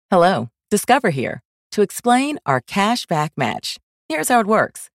Hello, Discover here to explain our cash back match. Here's how it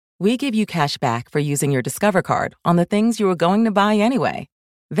works. We give you cash back for using your Discover card on the things you were going to buy anyway.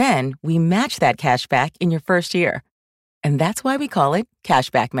 Then we match that cash back in your first year. And that's why we call it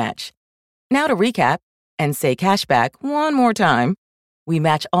Cashback Match. Now to recap and say cashback one more time. We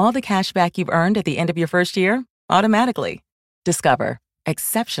match all the cash back you've earned at the end of your first year automatically. Discover.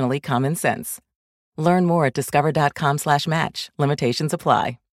 Exceptionally common sense. Learn more at discover.com/match. Limitations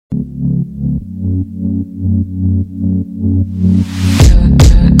apply.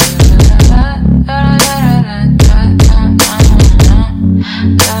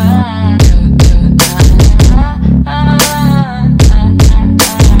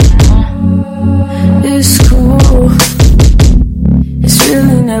 It's cool. It's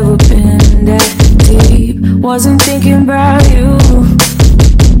really never been that deep. Wasn't thinking about you,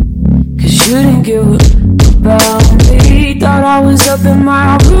 'cause you didn't give a about me. Thought I was up in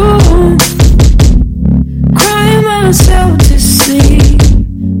my room, crying myself to sleep.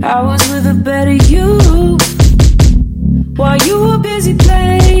 I was with a better you, while you were busy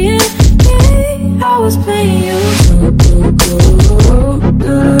playing me. I was playing you.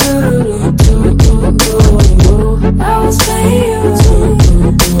 I was playing you.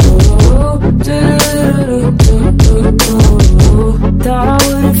 Thought I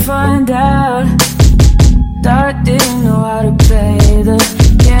wouldn't find out. Thought I didn't know how to play the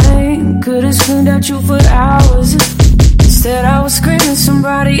game. Could've screamed at you for hours. Instead I was screaming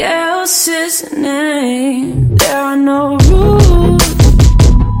somebody else's name. There are no rules.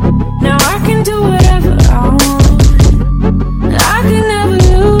 Now I can do whatever I want. I can never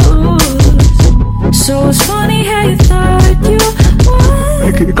lose. So it's funny how you thought you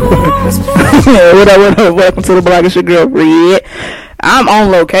What up? Welcome to the Block It's Your Girlfriend. I'm on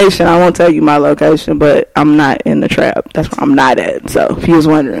location. I won't tell you my location, but I'm not in the trap. That's where I'm not at. So if you was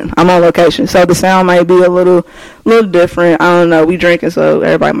wondering, I'm on location. So the sound might be a little different. I don't know. We drinking, so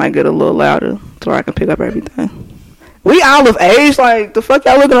everybody might get a little louder so I can pick up everything. We all of age. Like, the fuck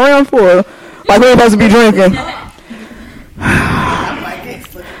y'all looking around for? Like, we're supposed to be drinking.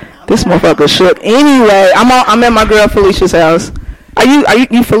 This motherfucker shook. Anyway, I'm at my girl Felicia's house. Are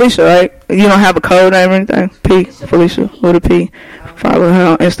you Felicia, right? You don't have a code name or anything? P, Felicia, with a P. Follow her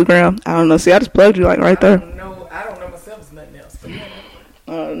on Instagram. I don't know. See, I just plugged you like right there. I don't know myself as nothing else.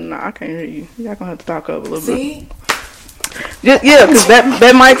 No, I can't hear you. Y'all gonna have to talk up a little See? bit. Yeah, because that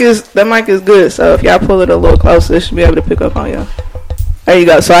mic is good. So if y'all pull it a little closer, it should be able to pick up on y'all. There you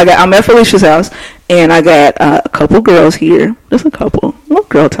go. So I'm at Felicia's house, and I got a couple girls here. Just a couple. Little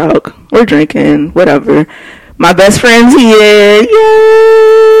girl talk. We're drinking, whatever. My best friend's here. Yay!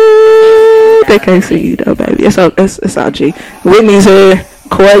 They can't see you though, baby. It's all G. Whitney's here.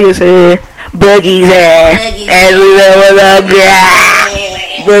 Koya's here. Boogie's here. And we know what's up, girl.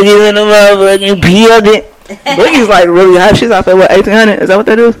 Boogie's in the motherfucking building. Boogie's like really hot. She's out there, what, 1800? Is that what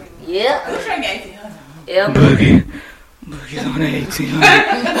that is? Yep. Yeah. Boogie's on the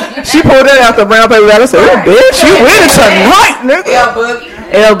 1800. She pulled that out the brown paper bag. I said, oh, bitch, you winning tonight, nigga.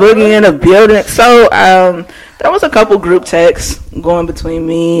 L Boogie in the building. So, there was a couple group texts going between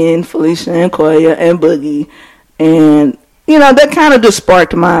me and Felicia and Koya and Boogie. And, you know, that kind of just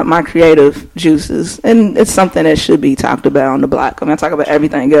sparked my creative juices. And it's something that should be talked about on the block. I mean, I talk about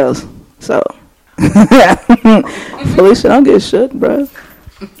everything else. So, Felicia, don't get shook, bro.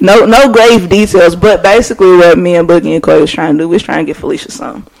 No grave details, but basically what me and Boogie and Koya was trying to do was trying to get Felicia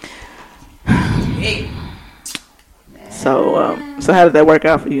some. So how did that work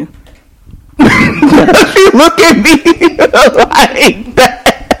out for you? You look at me like that.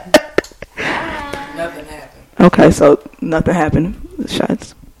 Nothing happened. Okay, so nothing happened. The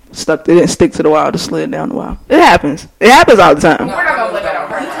shots stuck. They didn't stick to the wall. Just slid down the wall. It happens. It happens all the time. No, we're not gonna blame it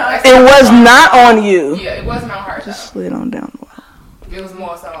on her. It was not on you. Yeah, it wasn't on her. Just slid on down the wall. It was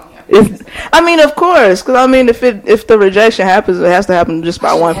more so on him. Of course, because if the rejection happens, it has to happen just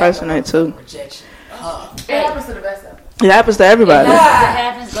by one person, ain't two. Rejection. It happens to the best of us. It happens to everybody.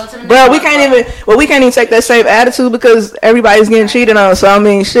 Well, we can't even take that same attitude because everybody's getting cheated on. So I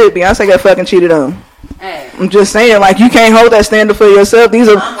mean, shit, Beyonce got fucking cheated on. Hey. I'm just saying, like, you can't hold that standard for yourself. These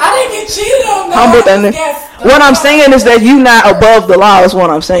are I didn't get cheated on. humble. What I'm saying is that you not above the law. Is what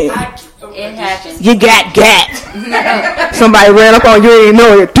I'm saying. It happens. You got. Somebody ran up on you, you didn't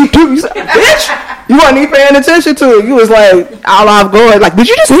know it. You said, bitch, you wasn't even paying attention to it. You was like all off guard. Like, did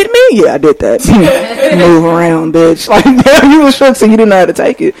you just hit me? Yeah, I did that. Move around, bitch. Like, damn, you was shook, so you didn't know how to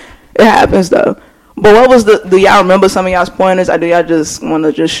take it. It happens though. But what was do y'all remember some of y'all's pointers? Or do y'all just want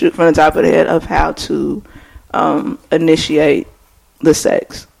to just shoot from the top of the head of how to initiate the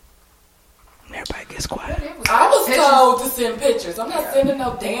sex? Everybody gets quiet. I was told to send pictures. I'm not sending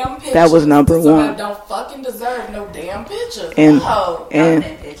no damn pictures. That was number one. I don't fucking deserve no damn pictures. And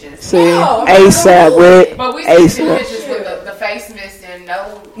see, ASAP with But we see pictures with the face missing, none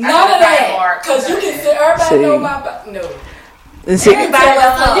of that. Because you can say everybody know my no. See, everybody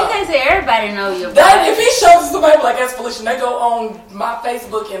know. You can't say everybody know your body. If he shows it to somebody like that's Felicia, they go on my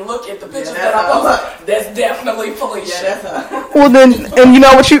Facebook and look at the pictures that I post. That's definitely Felicia. Well then, and you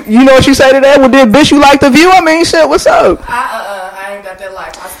know what you say to that? Well then, bitch, you like the view? I mean, shit, what's up? I ain't got that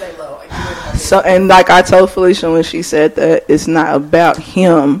life. I stay low. So, and like I told Felicia when she said that, it's not about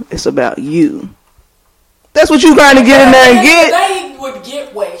him, it's about you. That's what you trying to get in there and get. They would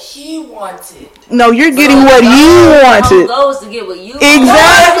get what he wanted. No, you're getting what you wanted. Goes to get what you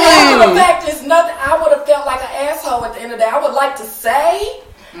exactly. The fact is nothing. I would have felt like an asshole at the end of the day. I would like to say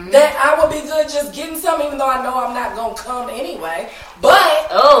that I would be good just getting some, even though I know I'm not gonna come anyway. But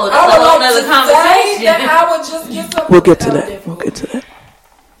that's I would like another to conversation. say that I would just get some. We'll get to that. We'll get to that.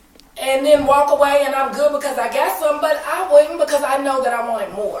 And then walk away, and I'm good because I got some, but I wouldn't because I know that I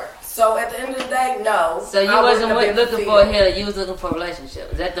wanted more. So at the end of the day, no. So you wasn't looking for a healer, you was looking for a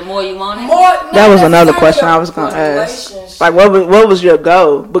relationship. Is that the more you wanted? That was another question I was going to ask. Like, what was your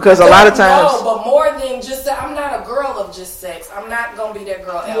goal? Because a lot of times... No, but more than just sex. I'm not a girl of just sex. I'm not going to be that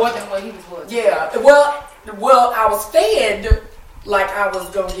girl. More than what he was. Yeah. Well, I was fed like I was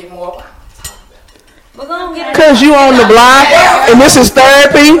going to get more. Because you on the block, and this is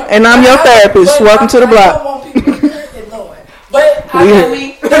therapy, and I'm your therapist. Welcome to the block. I don't want people to hear it, Lord. But I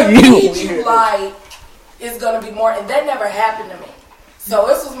mean, you like it's gonna be more, and that never happened to me. So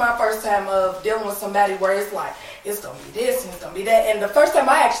this was my first time of dealing with somebody where it's like it's gonna be this and it's gonna be that. And the first time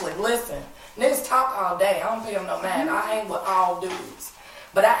I actually listened, niggas talk all day. I don't pay them no mind. I hang with all dudes,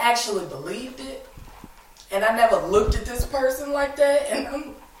 but I actually believed it, and I never looked at this person like that. And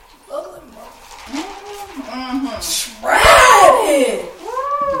I'm ugly. Tried it.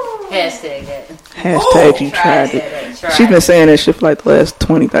 Hashtag that. Hashtag you tried it. She's been saying that shit for like the last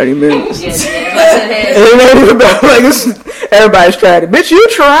 20-30 minutes. Everybody's tried it. Bitch, you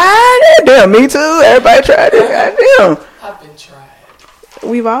tried it? Damn, me too. Everybody tried it. Goddamn. I've been tried.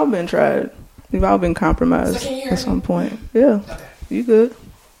 We've all been tried. We've all been compromised at some point. Yeah. Okay. You good.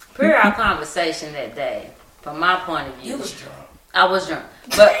 Per our conversation that day, from my point of view. You was drunk. I was drunk.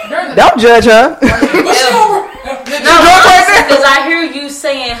 But don't judge her. No, because I hear you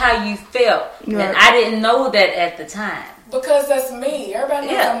saying how you felt, and I didn't know that at the time. Because that's me. Everybody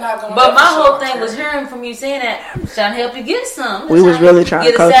knows I'm not going to. But my whole thing was hearing from you saying that I'm trying to help you get some. We was really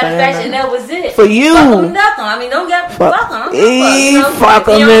trying to get a satisfaction, and that was it. For you. Fuck them, duck them. I mean, don't get fuck them. Fuck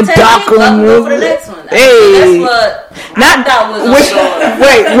them and duck them. Go for the next one. Hey. That's what I thought was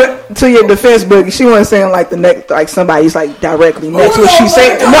wait, to your defense, Boogie, she wasn't saying like the next, like somebody's like directly next to what she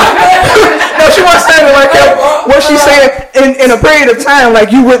said. No, she wasn't saying it like that. What she said in a period of time,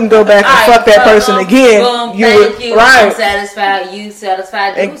 like you wouldn't go back and fuck that person again. You would, right?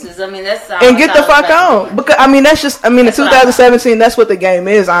 Satisfied deuces. I mean, that's all. And get the fuck on, because I mean that's just. I mean, in 2017, that's what the game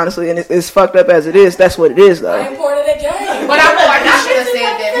is, honestly, and it's fucked up as it is. That's what it is, though. I ain't part of that game. But I feel like he should have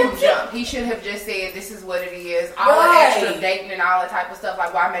said that from jump. He should have just said, "This is what it is." All that extra dating and all that type of stuff.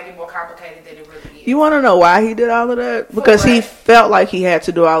 Like, why make it more complicated than it really is? You want to know why he did all of that? Because he felt like he had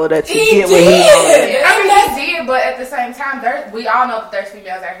to do all of that to get what he wanted. I mean, he did, but at the same time, we all know that there's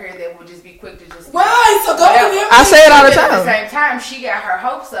females out here that will just be quick to just so go to them. I say it all the time. At the same time, she got her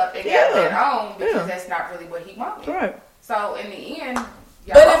hopes up and got that on because that's not really what he wanted. Right. So in the end,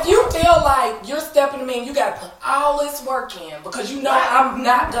 but if you feel like you're stepping to me and you got to put all this work in because you know I'm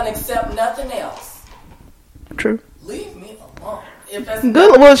not gonna accept nothing else. True. Leave me alone.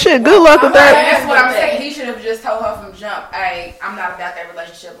 Good luck with that. That's what I'm saying. He should have just told her from jump, "Hey, I'm not about that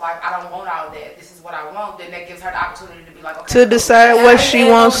relationship. Like, I don't want all that. This is what I want." Then that gives her the opportunity to be like, okay, to decide what she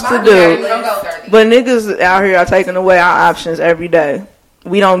wants to do. But niggas out here are taking away our options every day.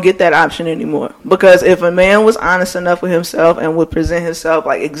 We don't get that option anymore. Because if a man was honest enough with himself and would present himself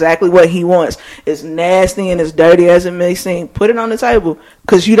like exactly what he wants, as nasty and as dirty as it may seem, put it on the table.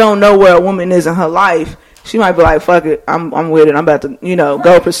 Because you don't know where a woman is in her life. She might be like, fuck it, I'm with it. I'm about to,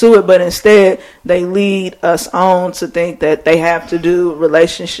 go pursue it. But instead, they lead us on to think that they have to do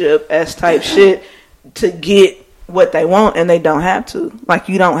relationship-esque type shit to get what they want, and they don't have to. Like,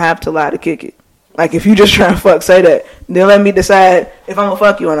 you don't have to lie to kick it. Like, if you just trying to fuck, say that. Then let me decide if I'm going to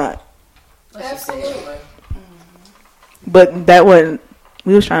fuck you or not. Absolutely. But that wasn't,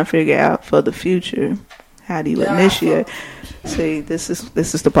 we was trying to figure out for the future, how do you initiate? See, this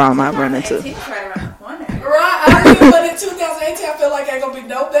is the problem I run into. Right, I mean, but in 2018, I feel like ain't gonna be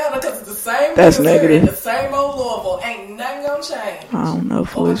no better because it's the same. That's negative. The same old Louisville, ain't nothing gonna change. I don't know,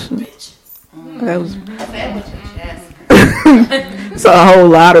 Felicia. That was. It's a whole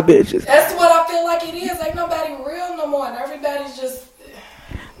lot of bitches. That's what I feel like it is. Ain't nobody real no more, and everybody's just.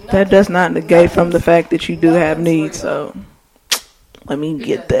 That does not negate from the fact that you do have needs. So let me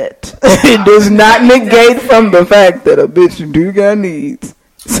get that. It does not negate from the fact that a bitch do got needs.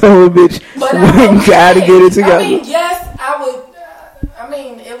 So a bitch, we gotta get it together. I mean, yes, I would. I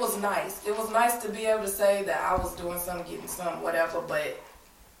mean, it was nice. It was nice to be able to say that I was doing something, getting something, whatever. But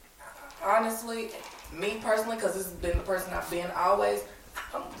honestly, me personally, because this has been the person I've been always,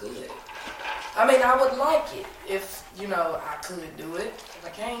 I'm good. I mean, I would like it if, I could do it. If I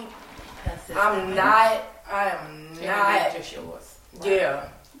can't, I am not. Just yours. Yeah.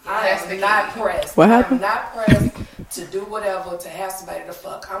 I am not pressed. What happened? I'm not pressed to do whatever, to have somebody to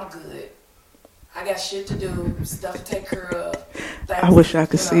fuck. I'm good. I got shit to do, stuff to take care of. I wish I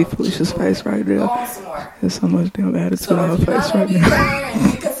could see Felicia's face right there. There's so much damn attitude on her face right now.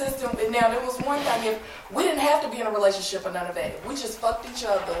 And be consistent. And now, there was one thing, if we didn't have to be in a relationship or none of that. We just fucked each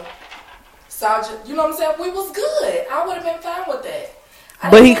other. So, you know what I'm saying? We was good. I would have been fine with that.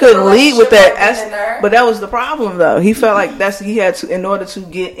 But he couldn't lead with that. But that was the problem, though. He felt like he had to, in order to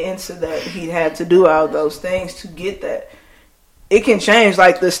get into that, he had to do all those things to get that. It can change,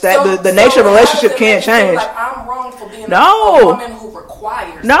 like the nature of relationship can't change. Like I'm wrong for being a woman who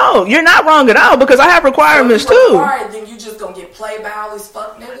requires. No, you're not wrong at all, because I have requirements too. Then you just gonna get played by all these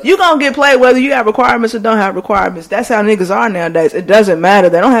fuck niggas. You gonna get played whether you have requirements or don't have requirements. That's how niggas are nowadays. It doesn't matter.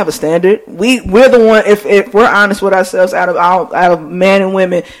 They don't have a standard. We're the one. If we're honest with ourselves, out of men and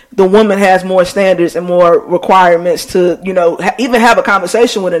women, the woman has more standards and more requirements to even have a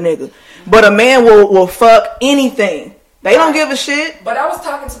conversation with a nigga. But a man will fuck anything. They don't give a shit. But I was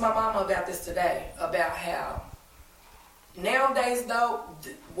talking to my mama about this today, about how nowadays, though,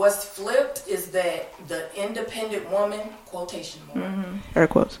 what's flipped is that the independent woman, quotation mark. Air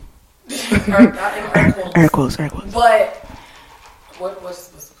quotes. Air quotes. But,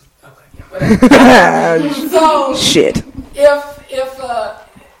 what's okay, whatever. So, shit. If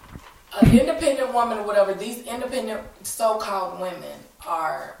an independent woman or whatever, these independent so-called women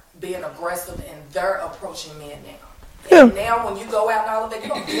are being aggressive and they're approaching men now. Yeah. And now when you go out and all of that, you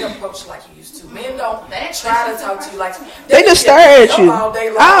don't get approached like you used to. Men don't try to talk to you like they just stare at you all day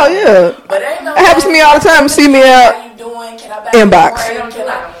long. Oh yeah. But ain't no it happens to me all the time. See me out. How you doing? Can I inbox.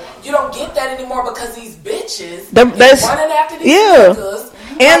 You don't get that anymore because these bitches that's running after these niggas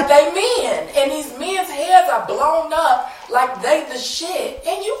and they men. And these men's heads are blown up like they the shit.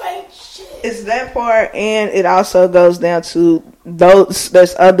 And you ain't shit. It's that part, and it also goes down to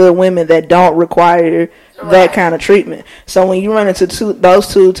there's other women that don't require that kind of treatment. So when you run into those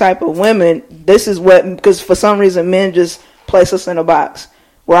two type of women, this is because for some reason men just place us in a box.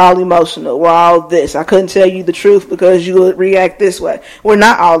 We're all emotional. We're all this. I couldn't tell you the truth because you would react this way. We're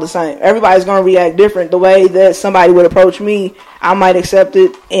not all the same. Everybody's going to react different. The way that somebody would approach me, I might accept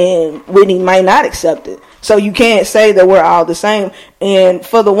it, and Whitney might not accept it. So you can't say that we're all the same. And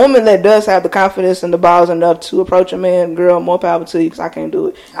for the woman that does have the confidence and the balls enough to approach a man, girl, more power to you, because I can't do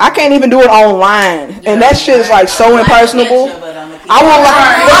it. I can't even do it online. And that shit is like so impersonable. I will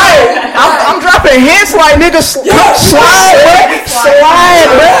I'm dropping hints like niggas slide.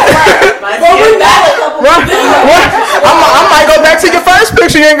 I might go back to your first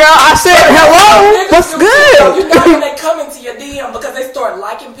picture and go, I said hello. What's good? You know when they come into your DM because they start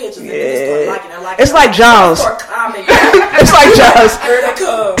liking pictures and they start liking. It's like Jaws. It's like Jaws. Here they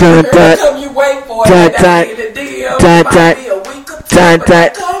come. Here they come. You wait for it.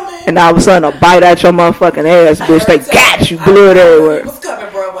 And all of a sudden, a bite out your motherfucking ass, bitch. They got you, blood everywhere. What's coming,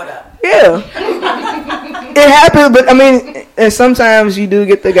 bro? What up? Yeah. It happens, but I mean, and sometimes you do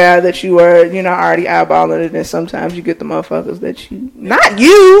get the guy that you were, already eyeballing it, and sometimes you get the motherfuckers that not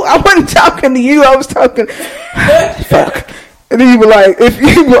you. I wasn't talking to you. I was talking. Fuck. And then you be like,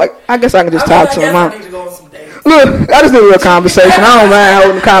 I guess I can just talk to him. Look, I just need a real conversation. I don't mind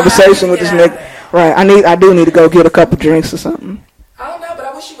holding a conversation with this nigga. Right, I do need to go get a couple drinks or something. I don't know, but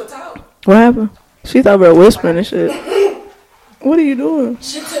I wish you would talk. What happened? She thought we were whispering and shit. What are you doing?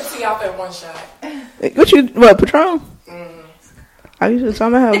 She tipsy off at one shot. What, Patron? I usually tell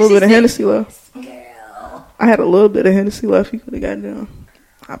me I had a little bit of Hennessy left. Girl. I had a little bit of Hennessy left. You could have got down.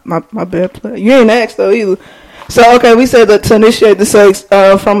 My bad play. You ain't asked though either. So, okay, we said that to initiate the sex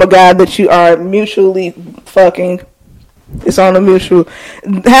from a guy that you are mutually fucking. It's on a mutual.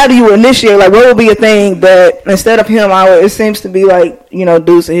 How do you initiate? Like, what would be a thing that instead of him, it seems to be like,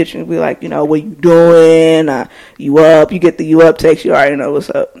 dudes that hit you and be like, what you doing? You up? You get the you up text. You already know what's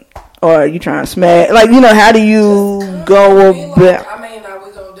up. Or you trying to smack? Like, how do you go about? I mean, are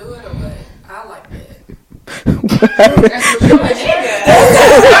we gonna do it or what? I like that.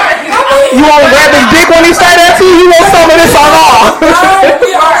 You want to grab his dick when he say that to you? You want some of this on all?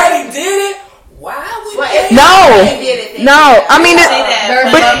 We already did it. Why would we? No. I mean,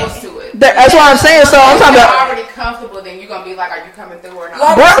 there's levels to it. That's what I'm saying. So I'm talking about. Already comfortable, then you're gonna be like, are you coming through or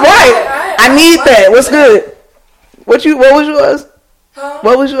not? Right. I need that. What's good? What was yours? Huh?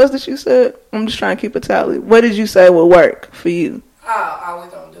 What was yours that you said? I'm just trying to keep a tally. What did you say would work for you? Oh, we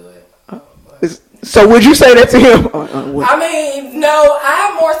gonna do it. So would you say that to him? I mean, no.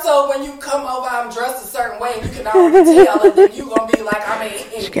 I more so when you come over, I'm dressed a certain way, and you can already tell, and then you gonna be like, I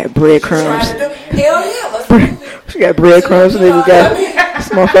mean, she got breadcrumbs. Hell yeah, let's do it. She got breadcrumbs, and then you got this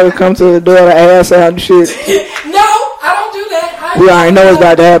motherfucker come to the door, the ass out and shit. No, I don't do that. We already know what's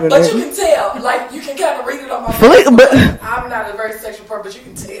about to happen. But man. you can tell, like you can kind of read it on my face. But I'm not a very sexual person, but you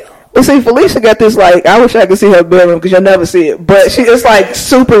can tell. Well, see, Felicia got this, like, I wish I could see her bedroom because you'll never see it. But it's like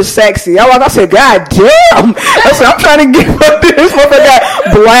super sexy. I said, God damn. I said, I'm trying to get up there. This motherfucker got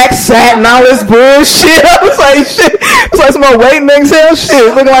black satin, all this bullshit. I was like, shit. It's like some more weight and exhale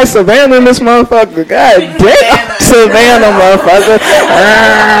shit. Looking like Savannah in this motherfucker. God damn. Savannah, motherfucker.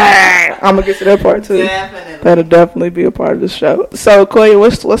 I'm going to get to that part too. Definitely. That'll definitely be a part of the show. So, Koya,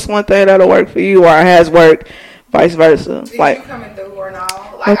 what's one thing that'll work for you or has worked, vice versa? Like, you coming through or not?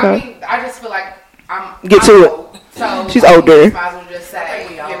 Like, okay. I mean, I just feel like I'm old, so she's older. Might as well just say,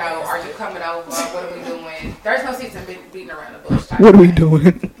 you know, are you coming over? What are we doing? There's no sense in beating around the bush. What are we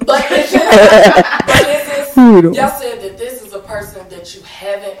doing? But is this, y'all said that this is a person that you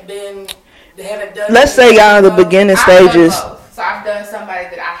haven't done. Let's say y'all in the beginning stages. So I've done somebody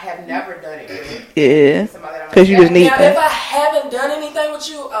that I have never done it with. Yeah. Because you just need that. If I haven't done anything with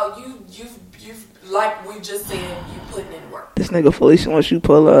you, you've like we just said, you putting in work. This nigga Felicia, once you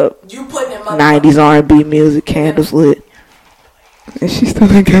pull up, you putting in 90s R&B music, candles lit, and she still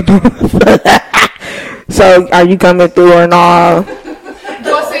ain't got no. So, are you coming through or not?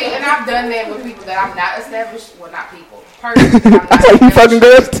 Well, see, and I've done that with people that I'm not established. Well, not people. Persons. That's how you fucking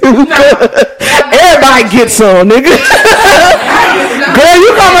girls too. No, everybody gets some, nigga. Girl,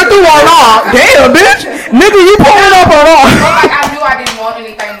 you coming through or not? Damn, bitch. Nigga, you pulling up or not? Like, I knew I didn't want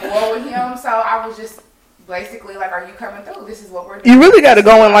anything more with him, so I was just basically like, "Are you coming through? This is what we're doing." You really got to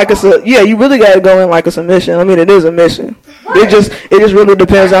go in like a you really got to go in like a submission. I mean, it is a mission. Right. It just really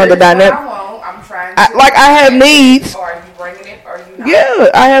depends on the dynamic. I'm trying. I have needs. Or are you bringing it? Or are you not? Yeah,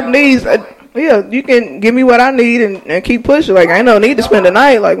 I have needs. Yeah, you can give me what I need and keep pushing. Like, I ain't no need to spend the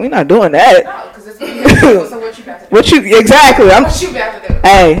night. Like, we not doing that. No, because it's so what you got to do? What you exactly? What you about to do?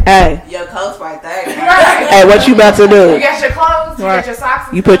 Hey. Your clothes right there. Right. Hey, what you about to do? You got your clothes. You got your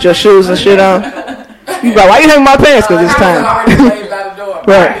socks. You put your shoes and shit on. You like, why you hang my pants? Because it's time.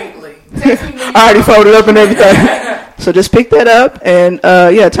 Right. I already folded up and everything. So just pick that up and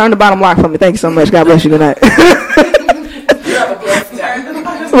turn the bottom lock for me. Thank you so much. God bless you. Good night.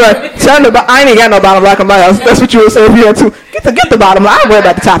 Right. I ain't got no bottom lock in my house. That's what you would say if you had to. Get the bottom lock. I ain't worried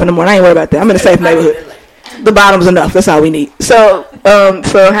about the top in the morning. I ain't worried about that. I'm in a safe neighborhood. The bottom's enough. That's all we need. So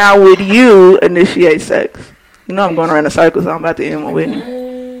how would you initiate sex? You know I'm going around in circles, so I'm about to end my Whitney.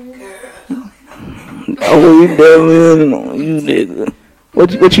 Oh, you devil, you nigga.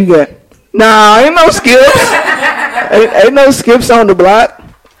 What you got? Nah, ain't no skips. ain't no skips on the block.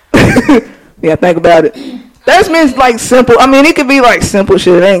 Yeah, think about it. That means like simple. I mean, it could be like simple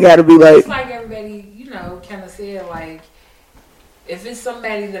shit. It ain't got to be like. It's like everybody, kind of said, like, if it's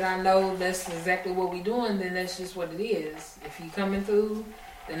somebody that I know that's exactly what we doing, then that's just what it is. If you coming through,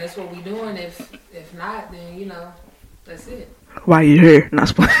 then that's what we doing. If not, then that's it. Why are you here? Not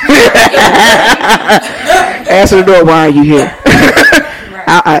supposed. Answer the door. Why are you here?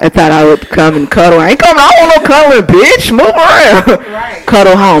 Right. I thought I would come and cuddle. I ain't coming. I don't want no cuddling, bitch. Move around. Right.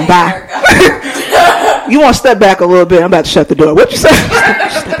 Cuddle home. Bye. You want to step back a little bit? I'm about to shut the door. What you say?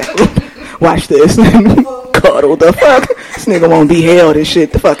 Watch this. Cuddle the fuck. This nigga won't be held and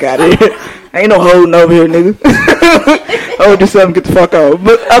shit. The fuck out of here. Ain't no holding over here, nigga. Hold yourself and get the fuck out.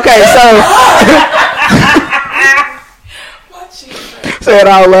 But okay, so. Say it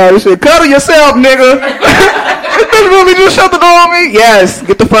out loud and shit. Cuddle yourself, nigga. This really just shut the door on me? Yes.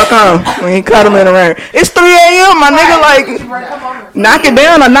 Get the fuck on. We ain't cuddling around. It's 3 a.m. My nigga, like, knock it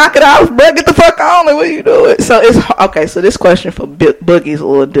down or knock it out. But get the fuck on. Like, what you doing? So it's okay. So this question for Boogie's a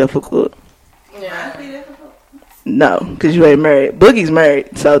little difficult. Yeah. No, because you ain't married. Boogie's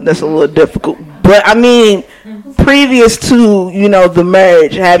married, so that's a little difficult. But I mean, previous to the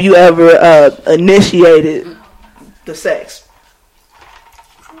marriage, have you ever initiated the sex?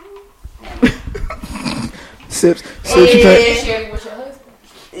 Sips.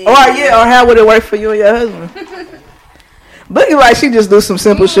 Or how would it work for you and your husband? Boogie, like, she just do some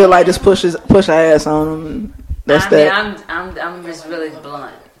simple shit, like just push her ass on him. And that's that. I'm just really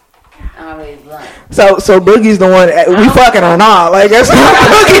blunt. already blunt. So Boogie's the one we fucking or not? Like that's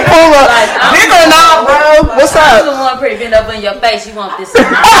Boogie pull up. Dick or not, bro? What's up? I'm the one pretty bent up in your face. You want this? I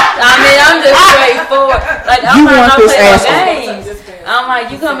mean, I'm just straightforward. Like I'm not gonna play no games. I'm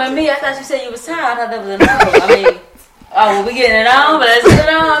like, you come at me. I thought you said you was tired. I thought that was a no. I mean, well, we getting it on, but let's get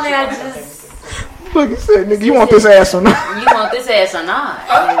it on. I mean, I just. Boogie said, "Nigga, you want this ass or not? You want this ass or not?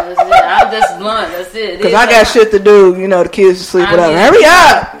 I mean, I'm just blunt. That's it. Because I got shit to do. You know, the kids sleep. Whatever. Hurry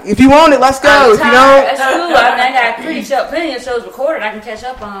up. If you want it, let's go. If you don't, that's cool. I mean, I got plenty of shows recorded. I can catch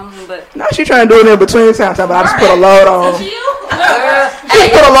up on them. But no, she trying to do it in between times. But I just put a load on. She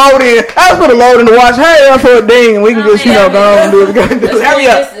put a load in. I just put a load in to watch. Hurry up for a ding, and we can just go on and do it.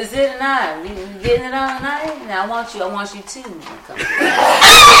 Hurry up. Is it or not? We getting it on tonight? Now I want you too. I want you too to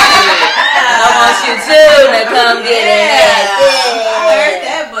come get it. I heard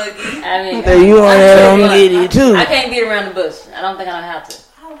that, Boogie. I mean, you want to get it too. I can't beat around the bush. I don't think I have to.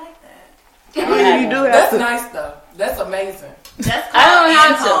 I like that. You do have That's to. nice though. That's amazing. That's I don't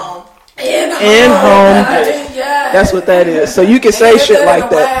have to. In home. Yeah. That's what that is. So you can say shit like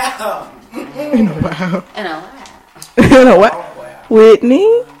that. Wow. You know, wow. You know, what?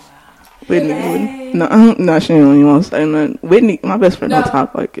 Whitney. No, she don't even want to say nothing. Whitney, my best friend, don't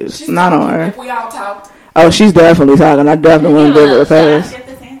talk like this. She's Not on her. If we all talk. Oh, she's definitely talking. I definitely want to give her a pass. Get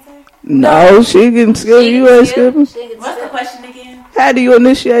this answer? No, she can skip. You ain't skipping. What's the question again? How do you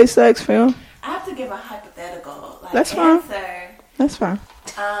initiate sex, Phil? I have to give a hypothetical. Like, That's fine. answer. That's fine.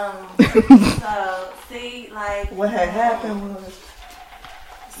 So, see, like... What had happened was...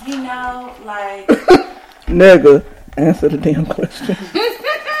 You know, like... Nigga, answer the damn question.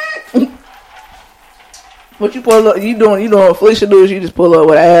 What you pull up? You doing what Felicia do is you just pull up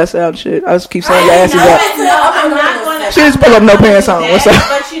with her ass out and shit. I just keep saying your ass is up. I'm not going to... She just pull up no pants on. What's up?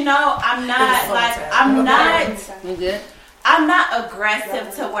 But you know, I'm not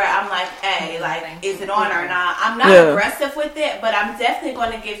aggressive to where I'm like, hey, like, is it on or not? I'm not aggressive with it, but I'm definitely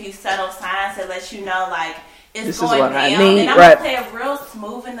going to give you subtle signs to let you know, like, it's this going is what down. I need, and I'm right. going to play it real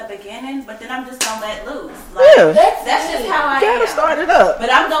smooth in the beginning, but then I'm just going to let loose. Like, that's just how I gotta am. start it up. But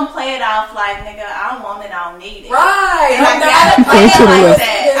I'm going to play it off like, nigga, I don't want it, I don't need it. Right. And I gotta play it like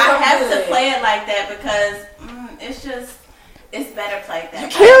that. I have to play it like that because it's just... It's better played that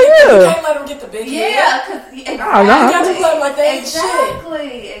way. Hell yeah. You can't let them get the big head. Yeah, because you got to play them like they ain't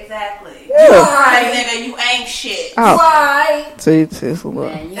shit. Exactly. Yeah. Right, nigga, you ain't shit. Oh. Right. See, it's a little.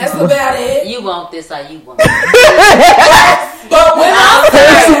 That's about it. You want this or you want it. But when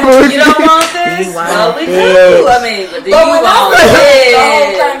you don't want this? Well, we do. I mean, but do you want it? The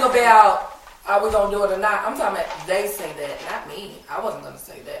whole thing about are we going to do it or not, I'm talking about they say that, not me. I wasn't going to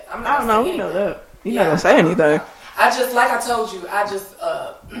say that. I'm not I don't know. You know that. You're not going to say anything. I just, like I told you,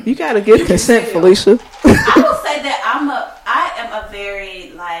 you gotta get consent, Felicia. I will say that I am a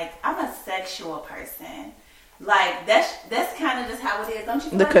very, like, I'm a sexual person. Like, that's kind of just how it is. Don't you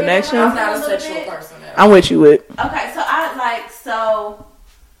feel the like connection? I'm not a sexual person. I'm with you with. Okay, so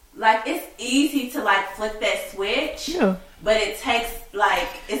it's easy to, like, flip that switch. Yeah. But it takes, like,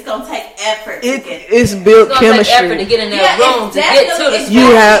 it's going to take effort to get there. It's built it's chemistry. It's going to take effort to get in that room to get to the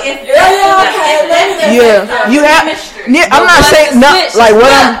You have... I'm not saying... No, like,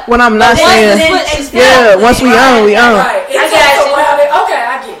 what I'm not saying... Yeah, once we own, we own. Right. I got you. Okay,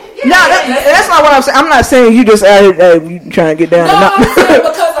 I get it. No, that's not what I'm saying. I'm not saying you just out here you trying to get down. No, I'm saying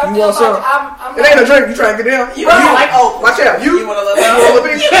because I feel like I'm it ain't a drink. You trying to get down? You like watch out. You want a little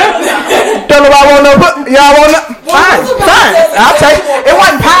bit? Don't nobody want no. Y'all want no? Fine. I'll take it. It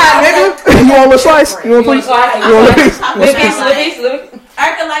wasn't pie, nigga. You want a little slice? You want a piece? You want a piece?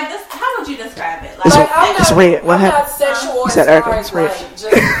 Erica, like this, how would you describe it? It's red. What happened? I'm not sexual. You said Erica. It's red.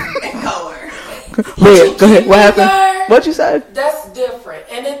 Red. Go ahead. What happened? What'd you say? That's different,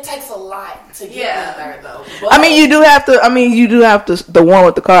 and it takes a lot to get there, though. But, you do have to. The one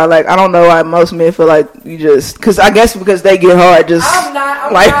with the car. Like, I don't know why most men feel like you just because I guess because they get hard just I'm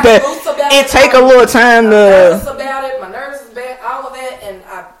not like that. It take a little time to. I'm nervous about it. My nerves is bad. All of that, and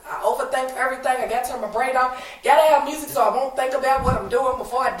I overthink everything. I got to turn my brain off. Gotta have music so I won't think about what I'm doing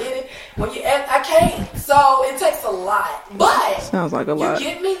before I did it. I can't. So it takes a lot. But sounds like a lot. You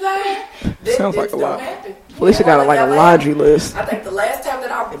get me there? Sounds like a lot. Happen. Felicia got like a laundry list. I think the last time that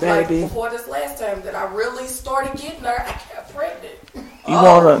before this last time that I really started getting there, I got pregnant.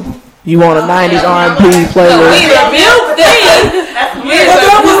 You want a 90s R&B playlist?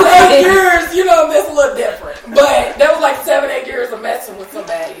 That was 8 years. You know, that's a little different. But that was like 7-8 years of messing with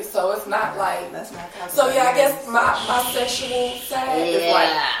somebody. So it's not like that's not. So yeah, I guess my sexual side is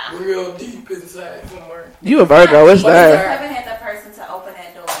like real deep inside somewhere. You a Virgo? It's there. I haven't had that person to open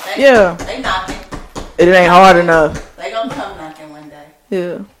that door. They knocking. It ain't hard enough. They gonna come knocking one day.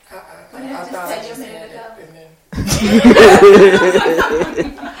 Yeah.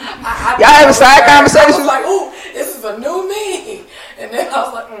 Y'all having side conversations? I was like, ooh, this is a new me. And then I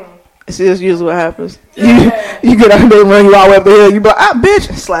was like, See, that's usually what happens. Yeah. You get out there, run you all the way up the hill. You be like, bitch,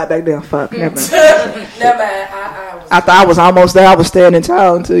 and slide back down. Fuck, never mind. Never mind. I thought I was almost there. I was standing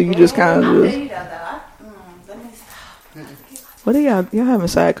tall until you just kind of. What are y'all having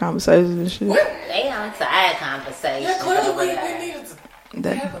side conversations and shit? They on side conversations. Yeah, clearly we needed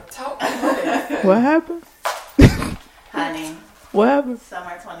to have a talk. What happened? Honey. What happened?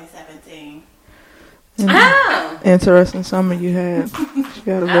 Summer 2017. Interesting summer you had.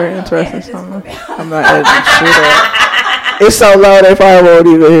 You had a very interesting summer. I'm not editing shit up. It's so low they probably won't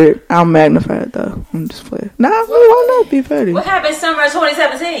even hear it. I'll magnify it though. I'm just playing. Nah, we won't not be petty. What happened summer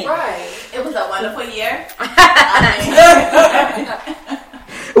 2017? Right. It was a wonderful year.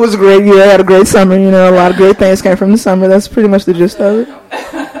 It was a great year. I had a great summer. You know, a lot of great things came from the summer. That's pretty much the gist of it.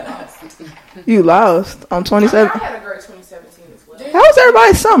 You lost on 27. I had a great 2017 as well. How was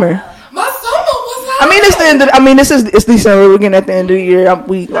everybody's summer? My summer was hot. I mean, it's the end. It's December. We're getting at the end of the year. But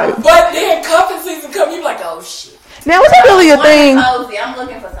then cuffing season come, you like, oh shit. Now, is that really a thing? Cozy. I'm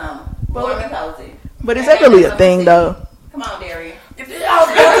looking for some warm and cozy. But is that really a thing, though? Come on, Darian. I was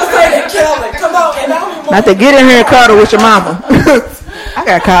about to say that, Kelly. Come on, and I don't even Not to get in here and cuddle with your mama. I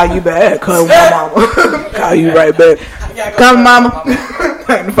gotta call you back. Cuddle with my mama. Call you right back. Come, mama.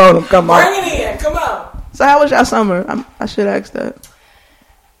 Take the phone. Come on. Bring it in. Come on. So, how was y'all summer? I should ask that.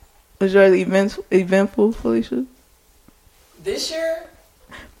 Was your eventful, Felicia? This year?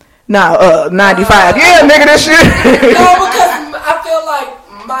 Nah, 95. Yeah, nigga, this shit. No, because I feel like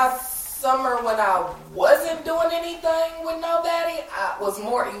my summer when I wasn't doing anything with nobody, was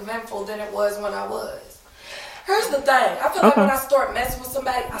more eventful than it was when I was. Here's the thing. I feel like when I start messing with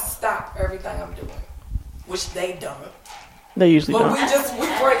somebody, I stop everything I'm doing, which they don't. They usually don't. But we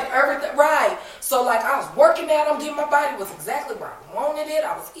break everything. Right. So, like, I was working out. I'm getting my body was exactly where I wanted it.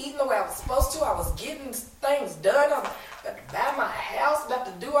 I was eating the way I was supposed to. I was getting things done. I was about to buy my house, about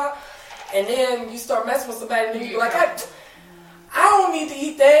to do all. And then you start messing with somebody and then you be like, I don't need to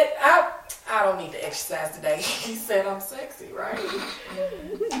eat that. I don't need to exercise today. He said I'm sexy, right?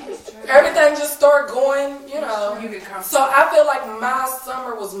 Everything just started going, you know. So I feel like my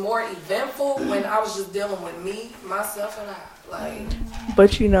summer was more eventful when I was just dealing with me, myself, and I.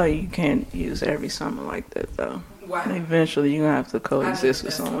 But you know you can't use every summer like that, though. Why? Eventually you're going to have to coexist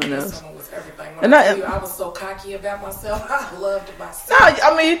with someone else. Summer was everything. When I was so cocky about myself. I loved myself. No,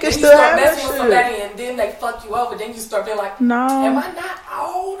 I mean, you can still have that shit. You start messing with somebody and then they fuck you over. Then you start being like, no. Am I not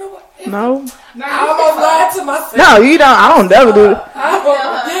old? No. I almost lied to myself. No, you don't. I don't ever do it.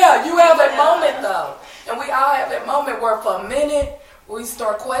 Yeah, you have that moment, though. And we all have that moment where for a minute, we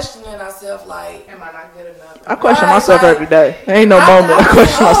start questioning ourselves like, am I not good enough? I question myself every day. There ain't no moment. I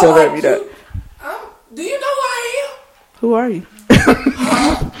question myself every day. Do you know who I am? Who are you?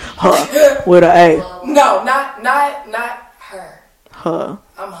 Her. With an A. No, not her. Her.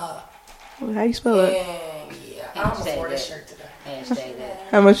 I'm her. Well, how you spell it? Yeah, I almost wore this shirt today.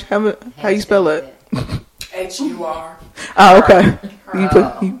 How you spell it? HUR. Oh, okay.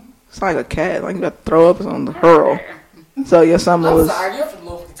 It's like a cat. Like you got to throw up on the hurl. So your summer was. I'm sorry, you're from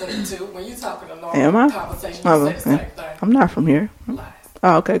Louisville too. When you talking to normal am I? conversation, you say the same thing. I'm not from here.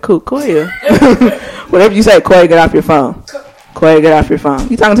 Oh, okay, cool. Quay. Whatever you say, Quay, get off your phone. Quay, get off your phone.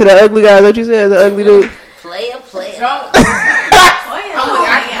 You talking to that ugly guy that you said, the ugly dude? Player. Oh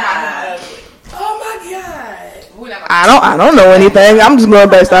my god. I don't know anything. I'm just going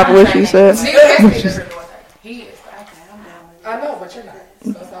based off of what she said. He is. I know, but you're not. So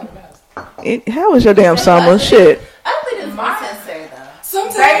it's not about. How was your damn summer? Shit. I don't think it's more sincere though.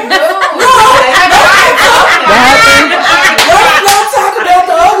 Sometimes. What happened? Let's talk about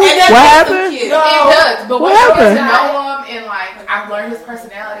the ugly. What happened? It does, but What when happened? I know him and like I've learned his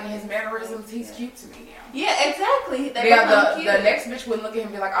personality and his mannerisms, he's cute to me now. Yeah, exactly. The next bitch wouldn't look at him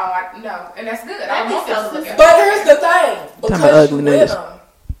and be like, no, and that's good. I want them to look at him. But here's the thing, because you with niggas. them,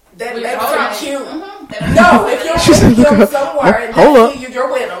 that makes them cute. No, if you're with him somewhere and you're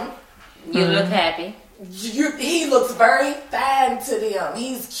with him, you look happy. He looks very fine to them.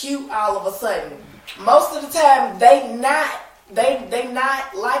 He's cute all of a sudden. Most of the time, they not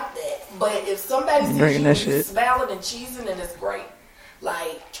like that. But if somebody sees you smiling and cheesing, and it's great.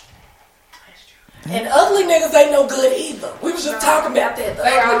 Like, and ugly niggas ain't no good either. We was just talking about that. The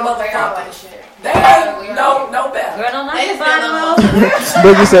ugly motherfuckers. They ain't no better. Girl, don't like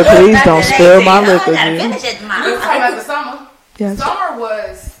Boogie said, please don't spill my liquor. We were talking about the summer. Yes. Summer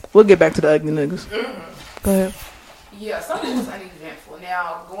was. We'll get back to the ugly niggas. Go ahead. Yeah, summer was uneventful.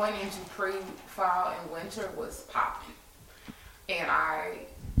 Now, going into pre-fall and winter was popping. And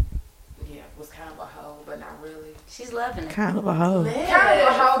was kind of a hoe, but not really. She's loving it. Kind of a hoe. Kind of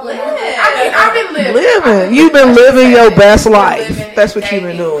a hoe, but I've been living. You've been living your best life. That's what you've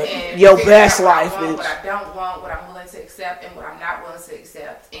been doing. Your best life, bitch. What I don't want, what I'm willing to accept, and what I'm not willing to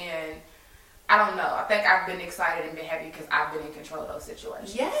accept. And I don't know. I think I've been excited and been happy because I've been in control of those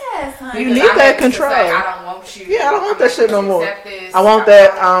situations. Yes, honey. You need that control. Say, I don't want you. Yeah, I don't want that shit no more. This. I want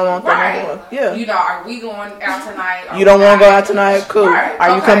that. I don't want that no more. Yeah. You know, are we going out tonight? You don't want to go out tonight? Cool. Right.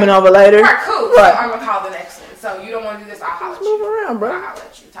 Are you coming over later? Right, cool. Right. So I'm going to call the next one. So you don't want to do this? I'll holler at you. Move around, bro. I'll holler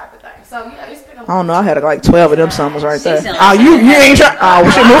at you type of thing. So yeah, it's been I don't know. I had like 12 of them summers right there. Oh, you ain't trying. Oh,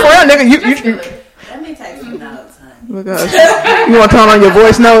 shit, move around, nigga. You. Let me take some notes, honey. Because you want to turn on your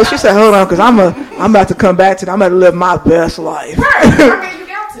voice notes? She said, "Hold on, because I'm about to come back to. I'm about to live my best life." Right. I mean, you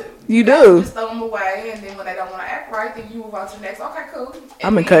got to. You do. Just throw them away, and then when they don't want to act right, then you move on to the next. Okay, cool. And I've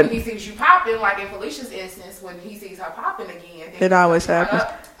been then cutting. when he sees you popping, like in Felicia's instance, when he sees her popping again, then It always happens.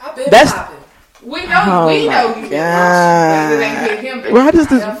 I've been That's. popping. We know. We know you. God. It ain't him. Why does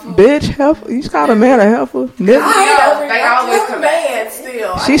this bitch help? You just call a man a helper? They always come man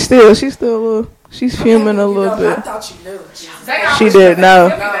still. She's still a little. She's fuming a little I bit. thought you knew. She did know.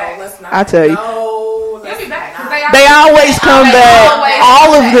 No, let's not. I tell you. No, They'll be back. They always come back.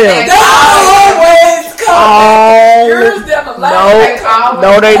 All of them. They always come. Years down the line.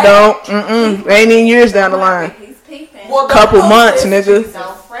 No, they don't. Ain't even years down the line. He's peeping. Couple months, nigga.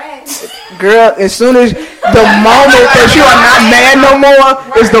 Don't fret. Girl, as soon as the moment that you are not mad no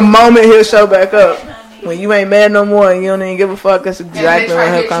more is the moment he'll show back up. When you ain't mad no more and you don't even give a fuck, that's exactly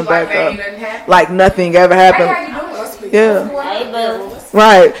when he'll come back up. Like nothing ever happened. Yeah.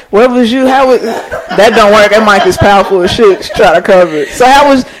 Right. Where was you? How was that? Don't work. That mic is powerful as shit. Try to cover it. So how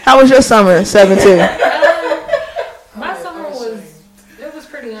was your summer? 17. My summer was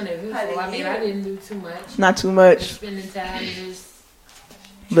pretty uneventful. I mean, I didn't do too much. Not too much. Just spending time, just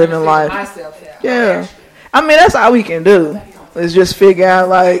living life. Myself out. Yeah. I mean, that's all we can do. Is just figure out,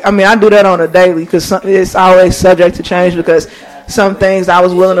 like, I mean, I do that on a daily because it's always subject to change because some things I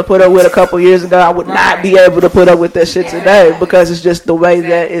was willing to put up with a couple years ago, I would not be able to put up with that shit today because it's just the way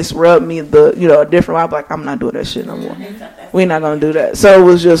that it's rubbed me a different way. I'm like, I'm not doing that shit no more. We're not going to do that. So it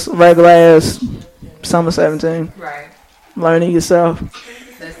was just regular ass summer 17. Right. Learning yourself.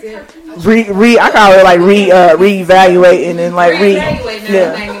 That's it. I call it like reevaluating and like reevaluating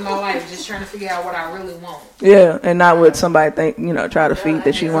everything in my life, just trying to figure out what I really want. Yeah, and not what somebody try to feed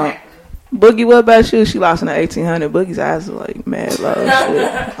that you want. Boogie, what about you? She lost in the 1800. Boogie's eyes are like mad low.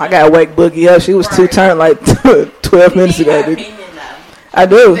 Shit. I gotta wake Boogie up. She was too turned like 12 minutes ago. I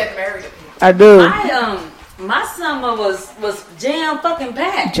do. My summer was jam fucking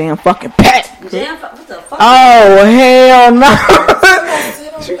packed. Jam fucking packed. What the fuck? Oh hell no!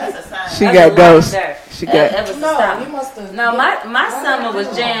 She got ghosts. She got. No, my summer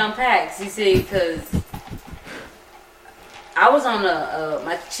was jam packed. You see, because I was on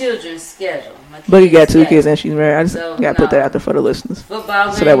my children's schedule. Boogie got 2 kids and she's married. I just gotta put that out there for the listeners.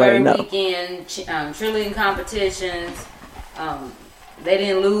 Football so that way they know. Weekend, cheerleading competitions. They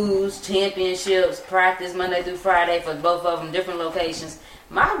didn't lose championships. Practice Monday through Friday for both of them, different locations.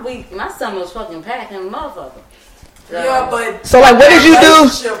 My summer was fucking packed in motherfucker. Yeah, but so like, what did you do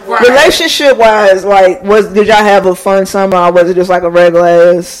relationship wise? Like, did y'all have a fun summer, or was it just like a regular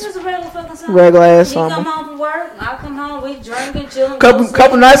ass? It was a regular fucking summer. Regular ass summer. He come home from work, I come home, we drinking, chilling.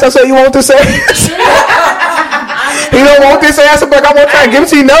 Couple nights or so you want this ass. He don't want this ass. I'm like, I want to try to give it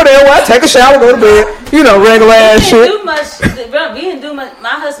to you. No, damn well, take a shower, go to bed. Regular ass shit. We didn't do much. My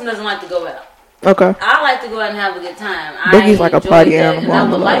husband doesn't like to go out. Okay. I like to go out and have a good time. Boogie's like a party animal. I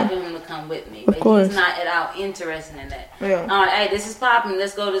would like for him to come with me. Of course. He's not at all interested in that. Yeah. All right, hey, this is popping.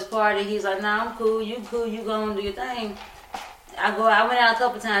 Let's go to this party. He's like, nah, I'm cool. You cool. You go and do your thing. I went out a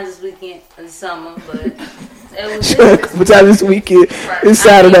couple times this weekend, this summer, but it was a couple times this weekend. It's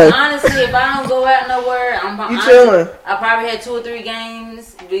Saturday. Honestly, if I don't go out nowhere, you chilling. I probably had 2 or 3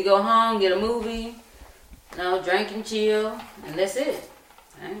 games. We go home, get a movie, drink and chill, and that's it.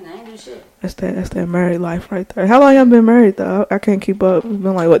 I ain't do shit. That's that married life right there. How long y'all been married though? I can't keep up. It's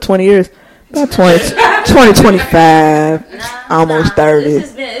been like 20 years? About 20, 25, almost 30.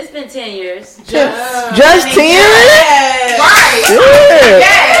 It's been 10 years. Just 10? Right.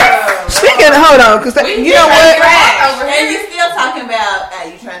 Yeah. Speaking, hold on, because you know what? And you still talking about?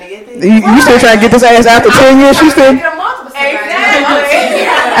 You trying to get this? You still trying to get this ass after 10 years? She still.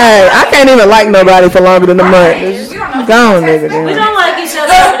 Hey, I can't even like nobody for longer than a month. Gone, nigga. We don't like each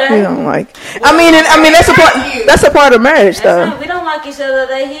other over there. We don't like. I mean, that's a part of marriage, though. We don't like each other.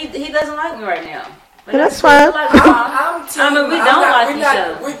 He doesn't like me right now. But that's fine. I'm I mean, we don't like each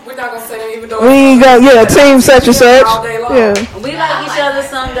other. We're not gonna say that even though we ain't got team such and such. Yeah. We like each other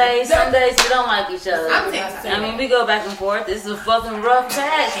some days. Some days we don't like each other. I mean, we go back and forth. This is a fucking rough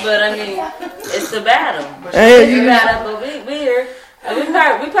patch, but I mean, it's the battle. Hey, It's a battle, but we here. We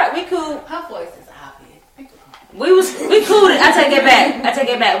cool. Her voice is obvious. We cool. I take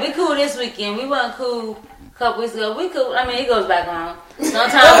it back. We cool this weekend. We wasn't cool a couple weeks ago. We cool. I mean, it goes back on.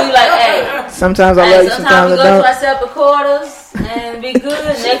 Sometimes we like, hey. Sometimes I love you. Sometimes we I go don't. to our separate quarters and be good.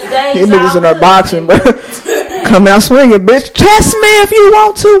 Next day, You niggas in there boxing, but come out swinging, bitch. Chest me if you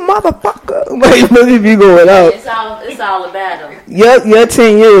want to, motherfucker. Like, if you going out. It's all a battle. Your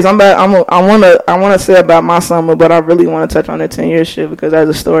 10 years. I wanna say about my summer, but I really want to touch on that 10-year shit because there's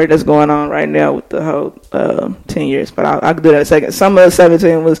a story that's going on right now with the whole 10 years. But I'll do that in a second. Summer of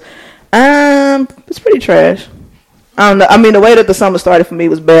 17 was it's pretty trash. I don't know. I mean, the way that the summer started for me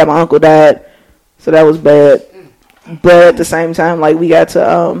was bad. My uncle died, so that was bad. But at the same time, like, we got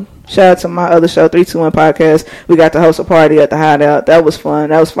to shout out to my other show, 321 Podcast. We got to host a party at the Hideout. That was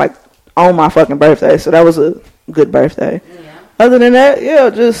fun. That was like on my fucking birthday, so that was a good birthday. Yeah. Other than that, yeah,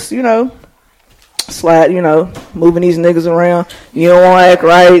 just slide, moving these niggas around. You don't want to act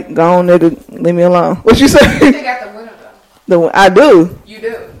right, go on, nigga, leave me alone. What you say? They got the winner though. I do. You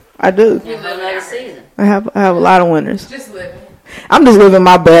do. I do. You have another season. I have a lot of winners. Just living. I'm just living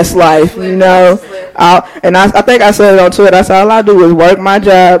my best life, I think I said it on Twitter. I said all I do is work my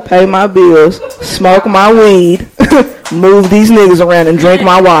job, pay my bills, smoke my weed, move these niggas around, and drink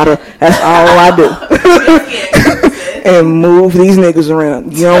my water. That's all I do. And move these niggas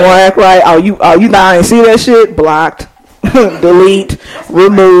around. You don't want to act right? Oh, you thought I ain't see that shit? Blocked, delete,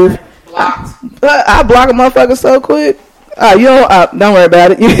 remove. Blocked. I block a motherfucker so quick. Don't worry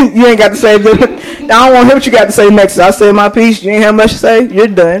about it. You ain't got to say I don't want to hear what you got to say next. I said my piece. You ain't have much to say. You're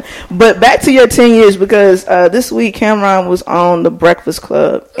done. But back to your 10 years because this week Cameron was on the Breakfast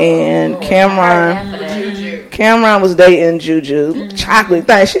Club and Cameron was dating Juju. Chocolate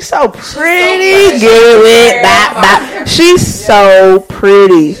thing. She's so pretty. She's so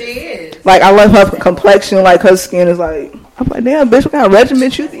pretty. She is. Like, I love her complexion. Like, her skin is like. I'm like, damn, bitch, what kind of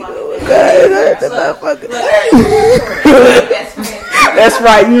regiment you think? That's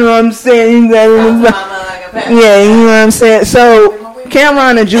right, you know what I'm saying? Yeah, you know what I'm saying? So,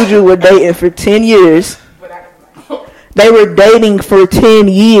 Cameron and Juju were dating for 10 years. They were dating for 10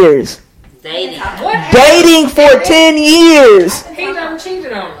 years. Dating for 10 years. He done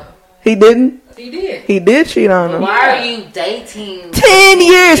cheated on her. He didn't? He did. He did cheat on her. Why are you dating? 10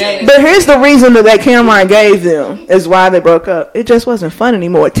 years. But here's the reason that Cameron gave them is why they broke up. It just wasn't fun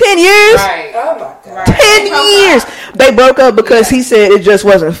anymore. 10 years? Right. Oh my God. 10 years. They broke up because he said it just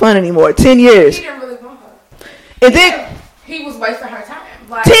wasn't fun anymore. 10 years. He didn't really want her. And then he was wasting her time.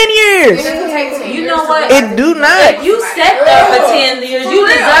 Like, 10 years. You know what? It do not. If you sat there for 10 years, you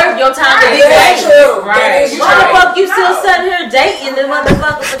deserve your time to be dating. Right. Why the fuck you still sitting here dating the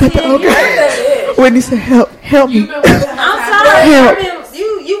motherfucker for 10 years? Whitney said, help me. I'm sorry. Help.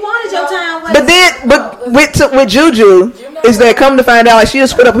 You wanted your time wasted. But with Juju, is that come to find out, like, she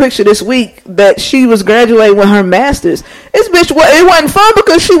just put up a picture this week that she was graduating with her master's. This bitch, it wasn't fun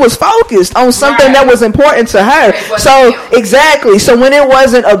because she was focused on something that was important to her. So, exactly. So, when it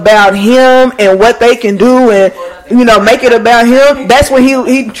wasn't about him and what they can do and, make it about him, that's when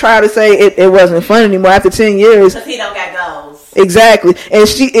he tried to say it wasn't fun anymore after 10 years. Because he don't got goals. Exactly. And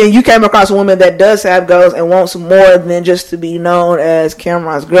you came across a woman that does have goals and wants more than just to be known as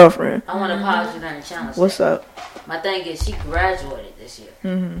Cameron's girlfriend. I want to pause you during the challenge. What's up? My thing is, she graduated this year.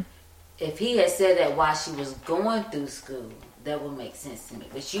 Mm-hmm. If he had said that while she was going through school, that would make sense to me.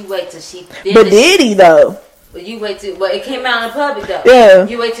 But you wait till she finished. But did he, though? But you wait till, it came out in public, though. Yeah.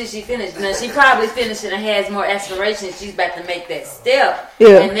 You wait till she finished. Now, she probably finished and has more aspirations. She's about to make that step.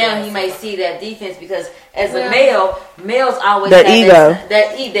 Yeah. And now he may see that defense because as a males always that have ego.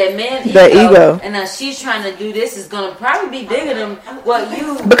 That man ego. That ego. And now she's trying to do this is going to probably be bigger than what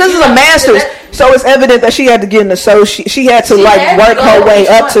you... Because it's a master's. So it's evident that she had to get an associate. She had to work her way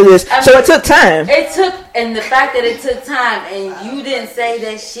up to this. So it took time. And the fact that it took time and you didn't say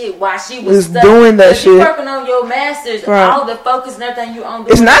that shit while she was stuck, doing that shit. You working on your masters, all the focus and everything you on.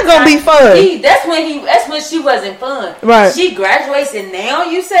 It's not gonna be fun. That's when she wasn't fun. Right. She graduates and now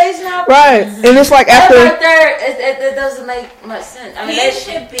you say it's not fun. Right. And it's like after that right there, it doesn't make much sense. I mean, he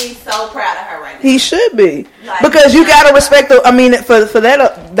should be so proud of her right now. He should be because you gotta respect the. I mean, for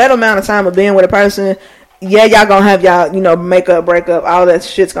that amount of time of being with a person. Yeah, y'all gonna have make up, break up, all that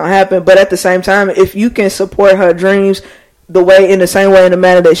shit's gonna happen. But at the same time, if you can support her dreams, in the same way, in the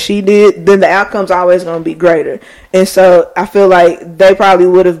manner that she did, then the outcome's always going to be greater. And so I feel like they probably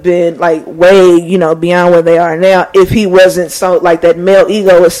would have been like way, beyond where they are now if he wasn't so like that male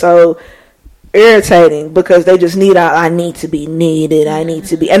ego is so irritating because they just need I need to be needed. I need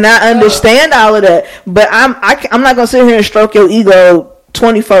to be, and I understand all of that, but I'm not going to sit here and stroke your ego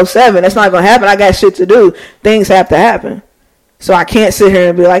 24/7. That's not going to happen. I got shit to do. Things have to happen. So I can't sit here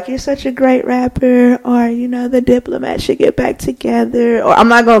and be like, you're such a great rapper, or, the Diplomat should get back together. Or I'm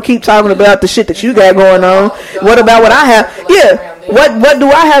not going to keep talking about the shit that you got going on. What about what I have? Yeah. What do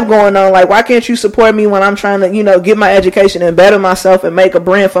I have going on? Like, why can't you support me when I'm trying to, get my education and better myself and make a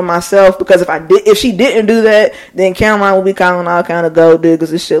brand for myself? Because if she didn't do that, then Caroline would be calling all kind of gold diggers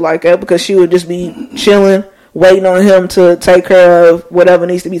and shit like that, because she would just be chilling, waiting on him to take care of whatever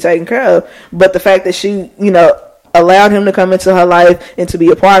needs to be taken care of. But the fact that she, allowed him to come into her life and to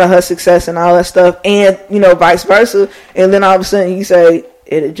be a part of her success and all that stuff, and vice versa, and then all of a sudden you say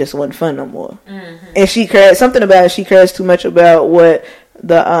it just wasn't fun no more. And she cares something about it. She cares too much about what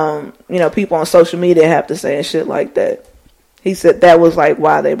the people on social media have to say and shit like that. He said that was like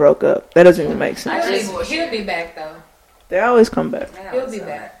why they broke up. That doesn't even make sense. He'll be back though. They always come back. He'll be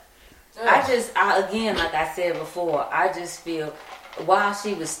back. Again, like I said before, I just feel while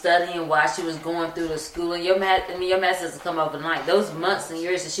she was studying, while she was going through the schooling, your master's come overnight. Those months and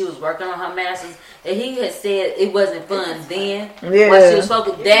years that she was working on her master's, and he had said it wasn't fun then. Yeah. While she was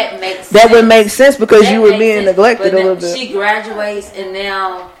focused, that makes sense. That would make sense because you were being neglected a little bit. She graduates and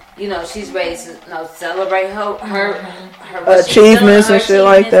now, she's ready to celebrate her achievements and shit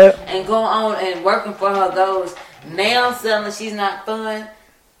like that, and go on and working for her goals. Now suddenly she's not fun.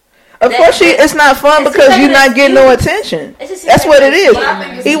 Of course, it's not fun because you're not getting no attention. That's what it is.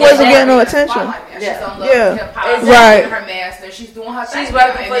 He wasn't getting no attention. Right. Her master, she's doing her thing. She's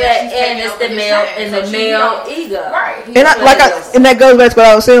working for that, and it's the male ego. Right. And that goes back to what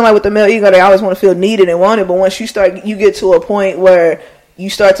I was saying. Like with the male ego, they always want to feel needed and wanted. But once you get to a point where you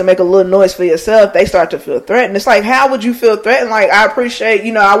start to make a little noise for yourself, they start to feel threatened. It's like, how would you feel threatened? Like, I appreciate,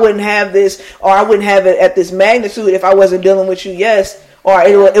 I wouldn't have this, or I wouldn't have it at this magnitude if I wasn't dealing with you. Yes. Or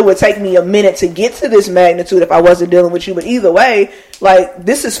it would take me a minute to get to this magnitude if I wasn't dealing with you. But either way, like,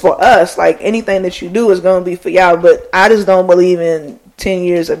 this is for us. Like, anything that you do is going to be for y'all. But I just don't believe in 10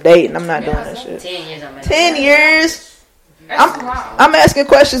 years of dating. I'm not doing that shit. 10 years? I'm asking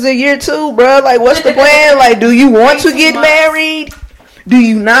questions in year 2, bro. Like, what's the plan? Like, do you want to get married? Do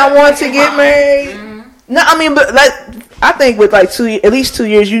you not want to get married? No, I mean, but like, I think with like at least 2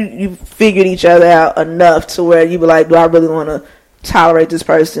 years, you figured each other out enough to where you be like, do I really want to tolerate this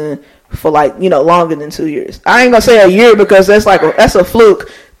person for like longer than 2 years? I ain't gonna say a year because that's a fluke.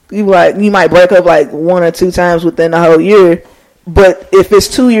 You might break up like 1 or 2 times within the whole year. But if it's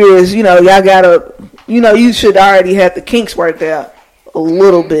 2 years, y'all gotta you should already have the kinks worked out a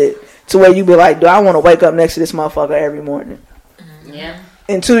little bit to where you be like, do I want to wake up next to this motherfucker every morning? Yeah.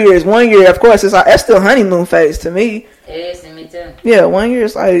 In 2 years, 1 year, of course, that's still honeymoon phase to me. It is to me too. Yeah, 1 year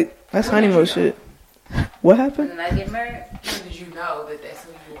is like that's honeymoon shit. What happened? When I get married. Did you know that's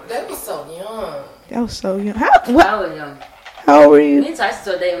who you were? That was so young. That was so young. I was young. How old were you? Me and Tyson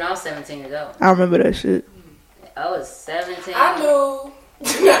started dating when I was 17 years old. I remember that shit. I was 17. I knew.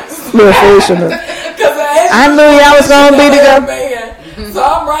 Little foolish enough. I knew y'all was gonna be together. So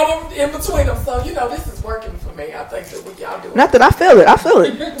I'm right in between them. So this is working for me. I think that what y'all doing. Not that I feel it. I feel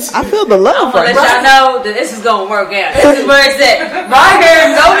the love. I'm gonna let y'all know that this is gonna work out. This is where it's at. Right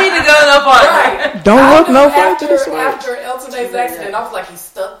here, no need to go no farther. Right. Don't look no farther this way. After Elton's accident, I was like, he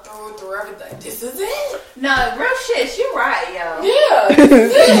stuck through everything. This is it. No, real shit. You're right, yo. Yeah.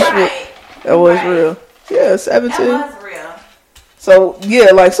 This is right. That was real. Yeah, 17. That was real. So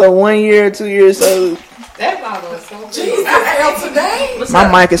 1 year, 2 years. So That bottle is so Jesus, Elton.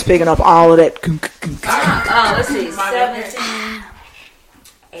 my mic is picking up all of that. Let's see, 17,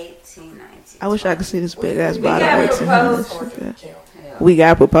 18, 19. I wish I could see this big ass We bottle. got proposed. We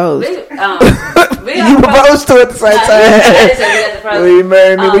got proposed. You You proposed to at the same time. Will you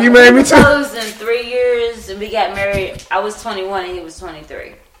marry me? Will you marry me too? We proposed in 3 years, and we got married. I was 21 and he was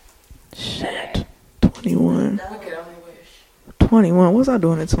 23. Shit. 21. 21. What was I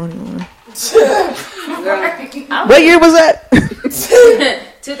doing at 21? What year was that?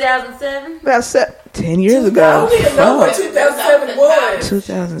 2007. About 10 years ago. I don't even know what 2007 was.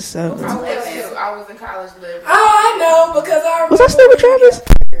 2007. I was in college living. Oh, I know because I was I still with Travis?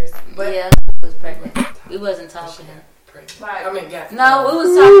 Yeah, I was pregnant. We wasn't talking. Right. I mean, no, we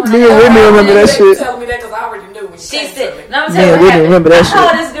was talking. Me and Whitney remember that shit. Telling me that because I already knew when she said. No, I'm telling you what happened. Remember that shit. I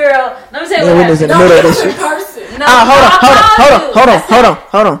saw this girl. No, I'm telling you what happened. In the middle of that shit. No,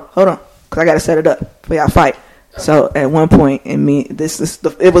 hold on. Because I got to set it up for y'all fight. So at one point, and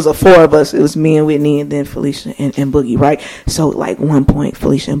it was a 4 of us. It was me and Whitney, and then Felicia and Boogie, right? So like 1 point,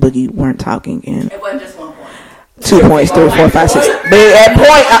 Felicia and Boogie weren't talking, and it wasn't just 1 point. 2 points, 3, 4, 5, 6. But at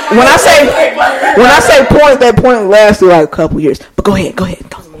point, when I say point, that point lasted like a couple years. But go ahead.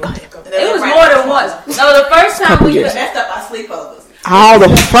 It was more than once. No, the first time we messed up our sleepovers. All the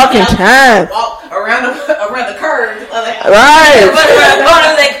fucking time. Walk around the curve. Right.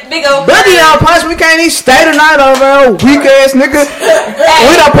 Big old Boogie on punch. We can't even stay tonight over weak ass nigga.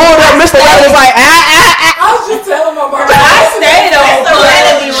 We done pulled up. Mr. White was like, I was just telling my mom. I stayed on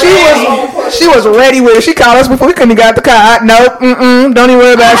punch. She was ready with it. She called us before we couldn't got the car. Nope. Don't even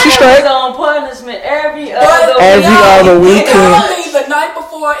worry about it. She straight. I was on punishment every other weekend. The night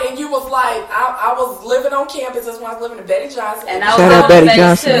before, and you was like, I was living on campus. That's when I was living in Betty Johnson. And I was on Betty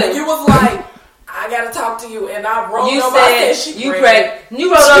Johnson. And you was like, I gotta talk to you. And I wrote you on said she you pregnant. You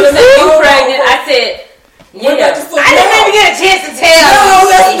wrote on the you pregnant. I said, yeah. I didn't even get a chance to tell. No,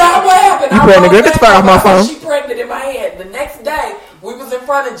 that's not what happened. You pregnant? Get the fire off my phone. She pregnant in my head. The next day, we was in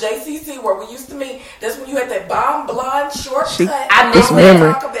front of JCC where we used to meet. That's when you had that bomb blonde short cut. I missed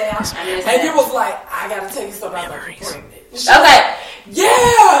memory. And you was like, I gotta tell you something about you pregnant. Okay.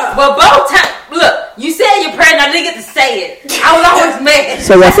 Yeah. But both times, look, you said you're pregnant. I didn't get to say it. I was always mad.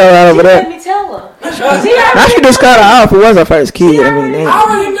 So that's all right over there. Let me tell her. Now she just cut her off. It was her first kid. I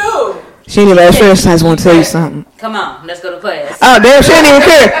already knew. She didn't even ask friends. I just want to tell you something. Come on, let's go to class. Oh damn, she didn't even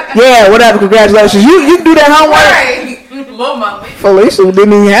care. Yeah, whatever. Congratulations. You do that homework. Felicia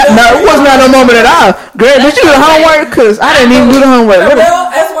didn't even have. No, it wasn't no moment at all. Girl, did you do the homework? Because I didn't even do the homework.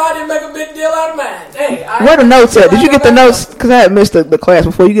 Well, that's why I didn't make a big deal out of mine. Hey, where the notes at? Did you get the notes? Because I had missed the class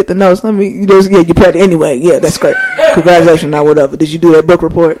before. You get the notes. You pregnant anyway. Yeah, that's great. Congratulations. Now whatever. Did you do that book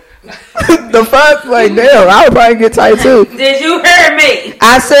report? The fuck? Like damn, I would probably get tight too. Did you hear me?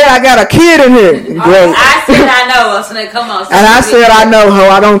 I said I got a kid in here. Great. I said I know. So come on. And I said I know ho.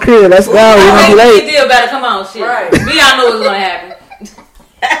 I don't care. Let's go. We're gonna be late. Deal better. Come on, shit. Right. We all knew it was gonna happen.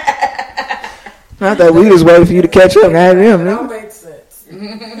 I thought we was waiting for you to catch up. That don't make sense.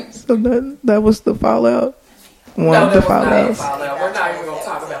 So that was the fallout. One of the fallouts. We're not even gonna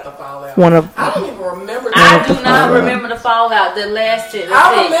talk about the fallout. I don't even remember. I do not remember the fallout that lasted.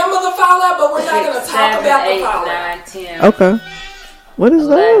 I remember the fallout, but we're not gonna talk about the fallout. 9, 10. Okay. What is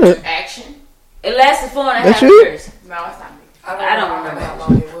that? Action. It lasted 4.5 years. No, it's not me. I don't remember how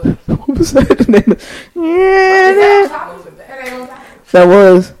long it was. What was that? Yeah. That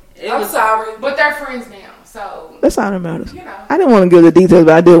was. I'm sorry, but they're friends now, so that's all that matters. You know. I didn't want to give the details,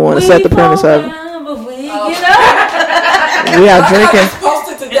 but I did want to set the premise of it. We are drinking.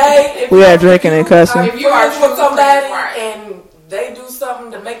 Posted today. We are drinking and cussing. If you are with somebody and they do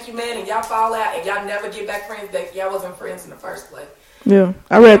something to make you mad and y'all fall out and y'all never get back friends, that y'all wasn't friends in the first place. Yeah,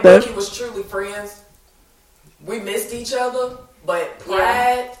 I read that. We was truly friends. We missed each other, but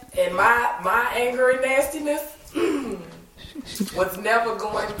pride and my anger and nastiness was never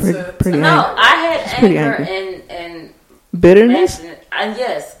going to. No, I had anger and bitterness.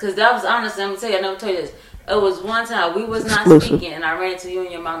 Yes, because that was honestly. I'm gonna tell you. I never told you this. It was one time we was not speaking, and I ran into you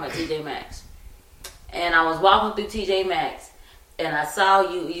and your mom at TJ Maxx, and I was walking through TJ Maxx, and I saw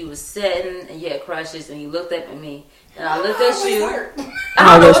you. You was sitting, and you had crushes, and you looked up at me, and I looked at you.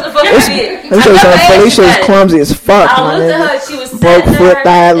 I don't know what the fuck you did. Felicia is clumsy as fuck. I looked at her. She was broke foot,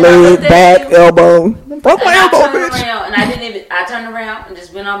 thigh, leg, back, elbow. Broke my elbow, bitch. And I didn't even. I turned around and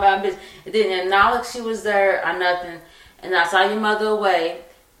just went on by my business. It didn't acknowledge she was there or nothing. And I saw your mother away,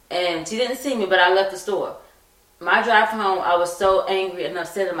 and she didn't see me, but I left the store. My drive home, I was so angry and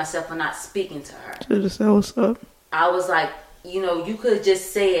upset at myself for not speaking to her. Should have said what's up. I was like, you could have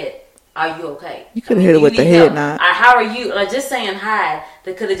just said, "Are you okay?" You could have hit it with the head nod. How are you? Like just saying hi,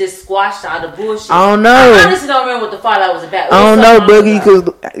 that could have just squashed all the bullshit. I don't know. I honestly don't remember what the fallout was about. I don't know, Boogie, because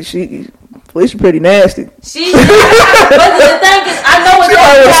Felicia pretty nasty. But the thing is, I know what's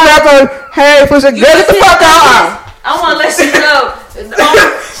going on. Hey, Felicia, get the fuck out. I want to let you know.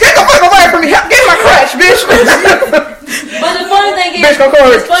 Get the fuck away from me. Get my crutch, bitch. But the funny thing is,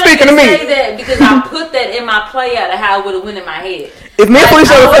 it's funny speaking to me. Say that because I put that in my play out of how it would have went in my head. If me and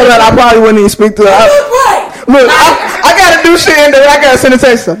Felicia would have fell out, I probably wouldn't even speak to her. Look, I gotta do shit and then I gotta send a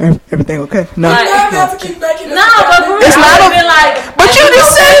text. Everything okay? No. But it's not been like. But you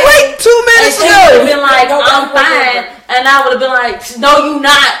just said wait 2 minutes ago. Would have been like, I'm fine, and I would have been like, no, you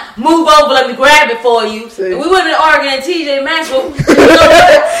not. Move over, let me grab it for you. We would have been arguing at TJ Maxx.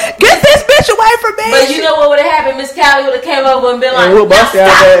 Get this bitch away from me. But you know what would have happened? Miss Callie would have came over and been like,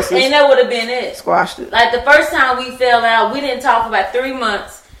 stop. And that would have been it. Squashed it. Like the first time we fell out, we didn't talk for about 3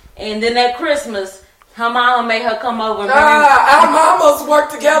 months, and then at Christmas, Her mama made her come over. Our mamas work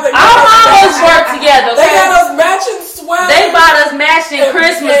together. Our mamas work together. They got us matching sweaters. They bought us matching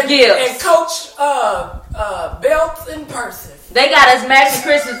Christmas gifts. And Coach belts and purses. They got us matching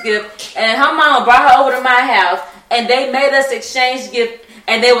Christmas gifts. And her mama brought her over to my house. And they made us exchange gifts.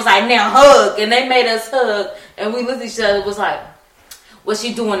 And they was like, now hug. And they made us hug. And we looked at each other and was like, what's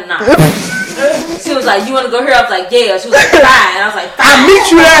she doing tonight? She was like, you want to go here? I was like, yeah. She was like, fine. And I was like, fine. I'll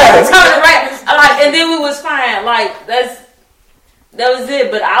meet you there. And then we was fine. Like, that was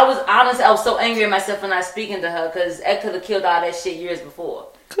it. But I was so angry at myself for not speaking to her because I could have killed all that shit years before.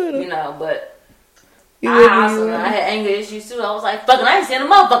 Could've. You know, but I had anger issues too. I was like, fucking, I ain't seen a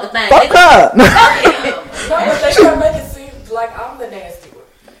motherfucking thing. Fuck up. No, but they try to make it seem like I'm the nasty one.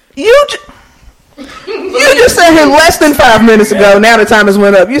 You just said here less than 5 minutes ago. Now the time has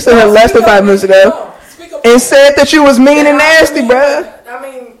went up. You said here less than 5 minutes ago. And said that you was mean and nasty, bruh. I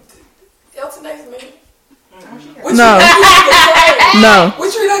mean, Elton Date's mean. No. No. We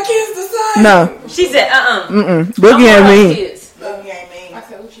treat our kids the same. No. She said, Boogie ain't mean. Boogie ain't mean. I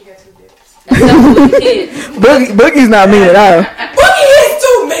said, oh, she got 2 dicks. Boogie's not mean at all. Boogie is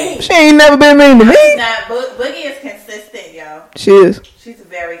too mean. She ain't never been mean to me. Nah, Boogie is consistent, yo. She is. She's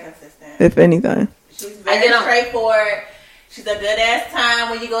very consistent. If anything. She's very straightforward. She's a good ass time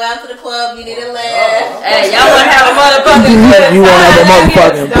when you go out to the club. You need a laugh. Hey, y'all want to have a motherfucking good You want to have a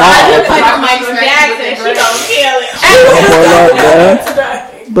motherfucking ball. Michael Jackson, she gonna kill it.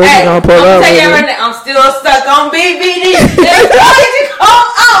 Boogie gonna pull up. Tell you right now, I'm still stuck on BBD. Come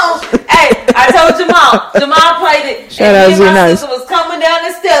on. Hey, I told Jamal played it. Shout out Z Nice. Sister was coming down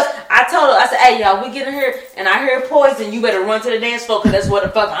the steps. I told her, I said, hey, y'all, we get in here and I hear Poison. You better run to the dance floor because that's where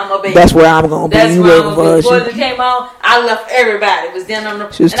the fuck I'm gonna be. That's where I'm gonna be. That's you where I'm gonna be. for Poison came on. I left everybody. It was down on the.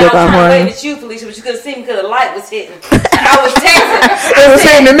 She was and I was trying to running. wave at you, Felicia, but you couldn't see me because the light was hitting. And I was texting. It was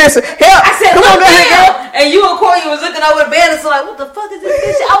hitting and missing. Help! I said, come on, look go ahead, girl. And you and Corey was looking over the band and so like, what the fuck is this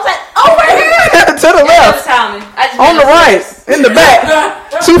bitch? I was like, over here. To the left. On the right. In the back.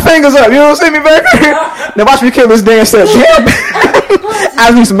 2 fingers up. You don't see me back here? Now watch me kill this damn step.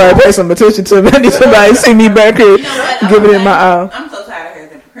 I need somebody to pay some attention to me. I need somebody to see me back here. Give it in my eye. I'm so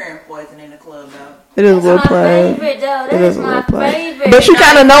tired of hearing Poison in the club, though. It is a little play. It is a little play. But you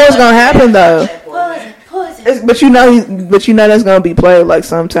kind of know what's gonna happen though. But you know that's gonna be played like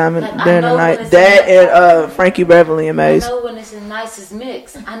sometime during the night. That and Frankie Beverly and Maze. I know when it's the nicest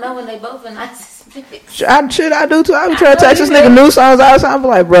mix. I know when they both are nicest mix. I do too. I be trying to text this nigga new songs all the time. I'm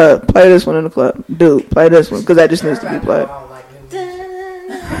like, bro, play this one in the club. Dude, play this one because that just needs to be played.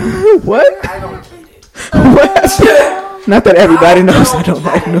 What? I don't get it. What? Not that everybody knows I don't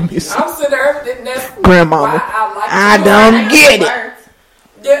like new music. I'm sitting there, that's Grandmama. I don't get it.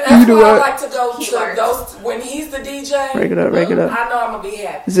 Yeah, that's why I like to go to those when he's the DJ. Break it up. I know I'm gonna be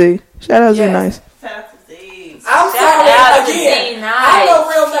happy. Z, shout out Z Nice. Shout out to Z. I'm sorry again. I know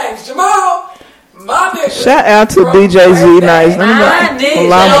real names. Jamal, my nigga. Shout out to DJ Z Nice.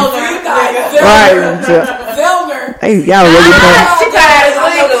 Zellner. Hey, y'all really playing.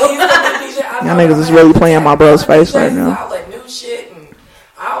 Y'all niggas is really playing my bro's face right now. All that new shit and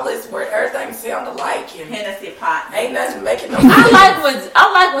all this where everything sound alike and Hennessy pot. Ain't nothing making no.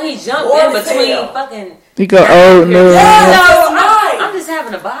 I like when he jumped in between fucking. You go old new. I'm just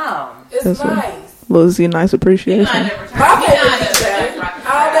having a ball. It's nice. Little Z Nice appreciation. All day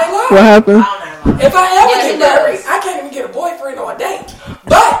long. What happened? If I ever get married, I can't even get a boyfriend or a date.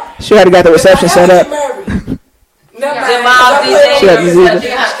 But she already got the reception set up. She got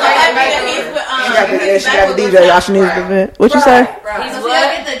the DJ. Y'all should need the event. What you say? He's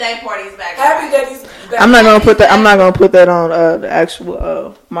what? Get the day parties back. Happy that he's back. I'm not gonna put that. I'm not gonna put that on the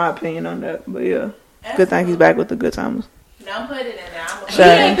actual my opinion on that. But yeah, good thing he's back with the good times. Don't put it in there.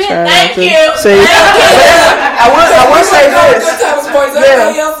 Thank you. See, I will say this.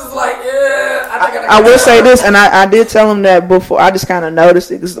 I will say this, and I did tell him that before. I just kind of noticed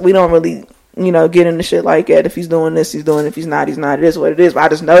it because we don't really, get into shit like that. If he's doing this, he's doing it. If he's not, he's not. It is what it is. But I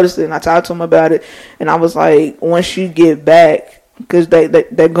just noticed it, and I talked to him about it, and I was like, once you get back, because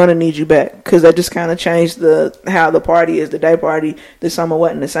they're gonna need you back, because that just kind of changed how the party is. The day party this summer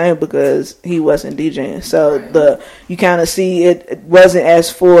wasn't the same because he wasn't DJing. So you kind of see it wasn't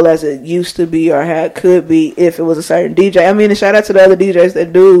as full as it used to be or how it could be if it was a certain DJ. I mean, and shout out to the other DJs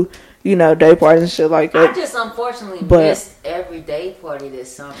that do day parties and shit like that. I just unfortunately missed every day party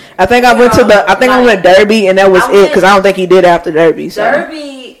this summer. I think I went to I went Derby and that was it because I don't think he did after Derby. So.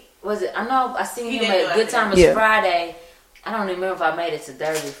 Derby was it? I know I seen him at Good Time Friday. I don't even remember if I made it to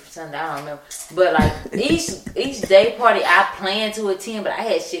Derby for Sunday. I don't remember. But like each day party I planned to attend, but I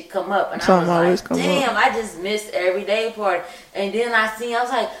had shit come up, and Something I was like, damn, up. I just missed every day party. And then I was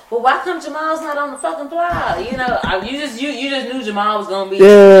like, well, why come Jamal's not on the fucking fly? You know, you just knew Jamal was gonna be in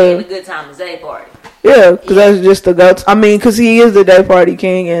a good time to day party. Yeah, because that's just the go. I mean, because he is the day party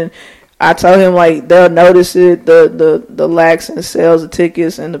king, and I told him like they'll notice it, the lacks in sales of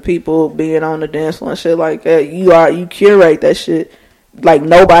tickets and the people being on the dance floor and shit like that. You curate that shit like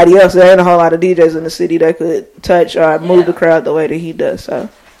nobody else. There ain't a whole lot of DJs in the city that could touch or move the crowd the way that he does. So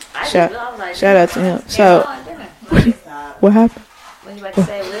shout out to him. So what happened? What you about to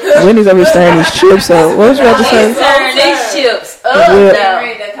say? Wendy's over stirring these chips up. What was you about to say? Stirring these chips up. I'm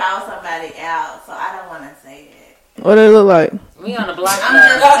ready to call somebody out, so I don't want to say it. What do it look like? We on the block. I'm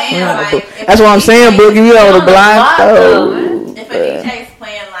just saying, like, that's what I'm saying, Boogie. We on the block. If a DJ's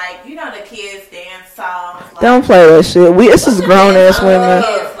playing like, you know, the kids dance songs. Like, don't play that shit. This is grown ass women.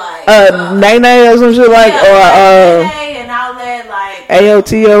 Nay or some shit like, or and all that, like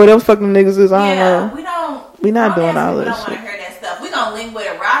AOT or whatever fucking niggas is. I don't know. We not doing all that shit. We don't want to hear that stuff. We gonna link with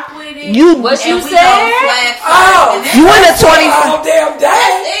it, rock with it. What you said? You in the 25 damn day.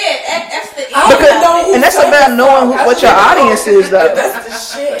 That's it. That's the and that's about knowing what your audience is, though. That's the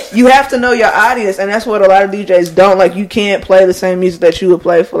shit. You have to know your audience, and that's what a lot of DJs don't. Like, you can't play the same music that you would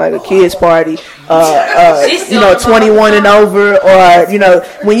play for like a kids party, 21 and over, or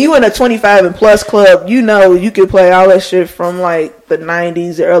when you in a 25 and plus club, you can play all that shit from like the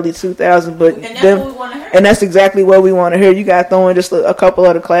 90s, the early 2000s, but and that's exactly what we want to hear. You got to throw in just a couple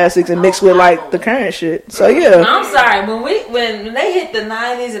of the classics and mix with like the current shit. So yeah, I'm sorry when they hit the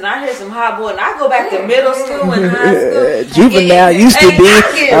 90s and I hear some hot boy, and I go back to middle school and high school. Juvenile used to be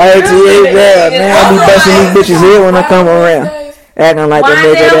RTA. Now I be busting these bitches here when I come around. Acting like a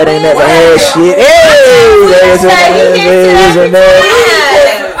nigga that ain't never had shit. That's where that video came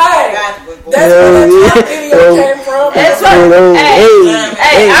from. That's right.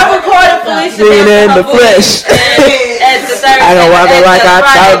 Hey, I recorded Felicia in the flesh. I don't walk it like I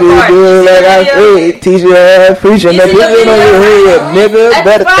talk, you do it like I say. Teach you how to preach and put it on your head, nigga.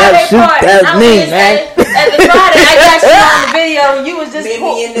 Better shoot that me, man. At the Friday, I got you on the video, and you was just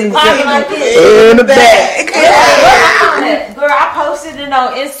popping like this in the back. Girl, I posted it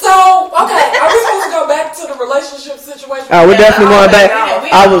on Instagram. So, okay, are we supposed to go back to the relationship situation? Oh, we're definitely going back.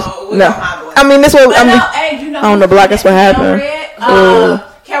 I mean, this was on the block. That's what happened.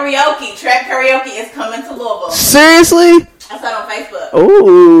 Karaoke, trap karaoke is coming to Louisville. Seriously? I saw it on Facebook.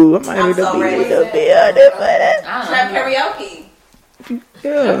 Ooh, I might need to be with a bit for that. Trap karaoke.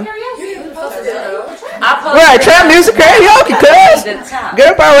 Yeah. Right, trap music karaoke, cuz.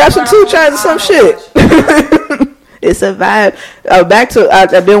 Girl probably rap some 2 Chainz or some shit. It's a vibe. Back to, I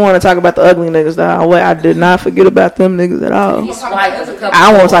did want to talk about the ugly niggas though. I did not forget about them niggas at all.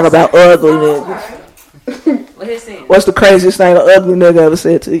 I want to talk about ugly niggas. What's the craziest thing an ugly nigga ever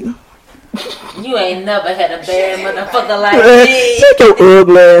said to you? You ain't never had a bad motherfucker like me. Take your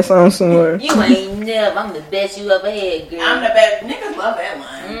ugly ass on somewhere. You ain't never. I'm the best you ever had, girl. I'm the best. Niggas love that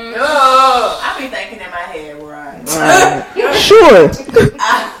line. I be thinking in my head, right? Sure.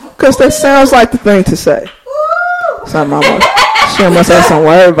 Because that sounds like the thing to say. She must have some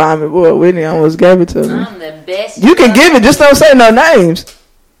word vomit. Boy, Whitney almost gave it to me. I'm the best. You can give it, just don't say no names.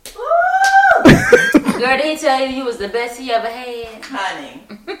 Girl, did he tell you was the best he ever had? Honey.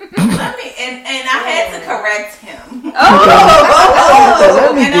 And I had to correct him. And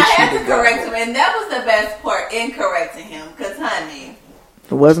I had to correct him. And that was the best part in correcting him. Because, honey.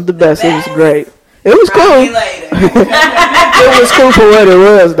 It wasn't the best. It was great. It was cool. It was cool for what it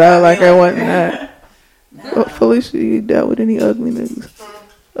was, dog. Like, I wasn't that. Well, Felicia, you dealt with any ugly niggas?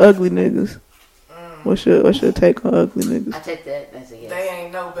 Ugly niggas. What's your take on ugly niggas? I take that. That's a yes. They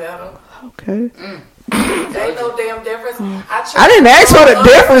ain't no better. Okay. They ain't no damn difference. I didn't ask for the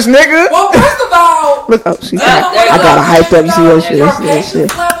difference, nigga. Well, first of all, look, I got to hype up. You see what shit? Your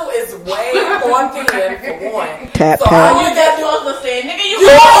patience level is way on the end for one. Tap. All you got to say, nigga, you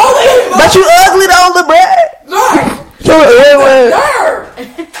ugly. But you ugly though, the bread.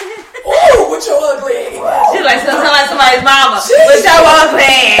 Ooh, with your ugly ass. She like somebody's mama. With your ugly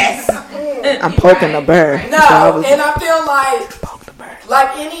ass. I'm poking the bear. No, and I feel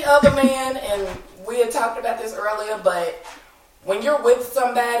like any other man, and we had talked about this earlier, but when you're with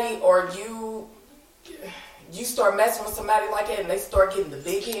somebody or you start messing with somebody like that and they start getting the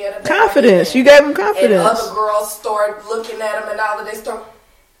big head of confidence. You gave them confidence. And other girls start looking at them and all of they start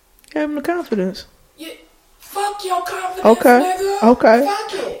gave them the confidence. Yeah, fuck your confidence, okay. nigga. Okay.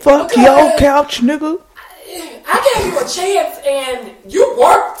 Fuck it. Fuck your couch, nigga. I gave you a chance and you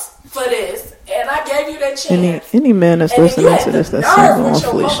worked for this, and I gave you that that chance. Any man that's listening to this that's single on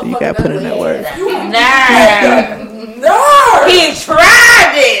Felicia, you gotta put in that word. No. He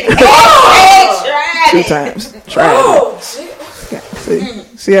tried it. He tried 2 times. Tried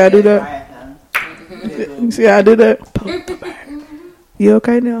it. See how I do that? See how I do that? You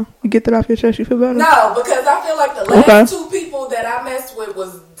okay now? You get that off your chest? You feel better? No, because I feel like the last 2 people that I messed with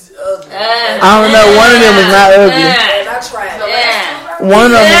was ugly. I don't know. One of them was not ugly. And I tried. One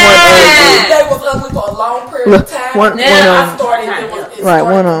of them was ugly. They was ugly for a long period of time. One I started. It right.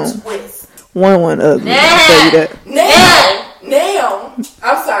 One ugly. I'll tell you that. Now,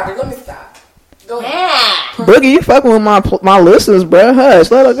 I'm sorry. Let me stop. Go ahead. Boogie, you fucking with my listeners, bro. Hush.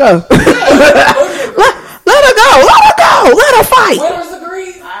 Let her go. Let her go. Let her go. Let her fight. Winners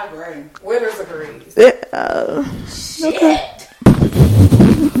agrees. I agree. Winners agrees. Okay.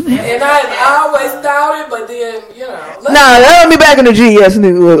 And I always thought it, but then, you know. Nah, let me back in the G. Yes,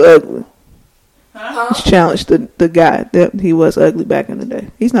 nigga was ugly. Huh? He challenged the guy that he was ugly back in the day.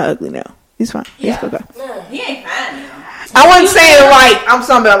 He's not ugly now. He's fine. Yeah. He's okay. Yeah. He ain't fine now. I wasn't saying like, I'm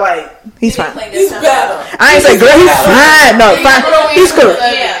talking about like, he's fine. He's better. I ain't say girl, he's fine. No, fine. He's good.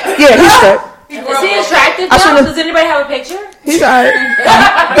 Yeah, he's good. Is he attractive though? Does anybody have a picture? He's alright.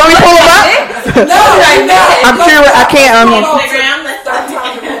 Don't you pull him up? No, I'm curious. I can't. Instagram.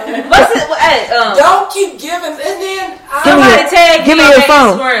 What's it? Don't keep giving. And then give me your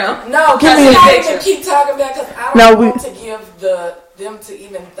phone. No, give me your picture. Keep talking about because I don't want to give them to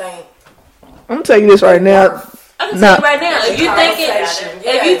even think. I'm gonna tell you this right now. I can tell you right now. If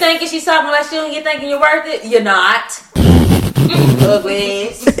you thinking she's talking about shit and you thinking you're worth it, you're not.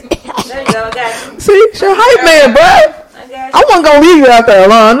 Ugly. There you go. I got you. See, you're a hype man, bro. I wasn't gonna leave you out there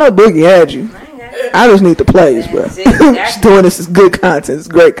alone. I know Boogie had you. I just need the plays, bro. She's doing this is good content. It's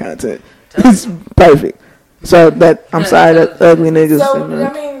great content. It's perfect. So that I'm sorry that ugly niggas. So I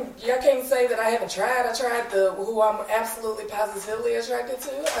mean, y'all can't say that I haven't tried. I tried who I'm absolutely positively attracted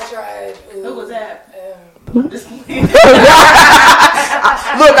to. I tried. Who was that? Look,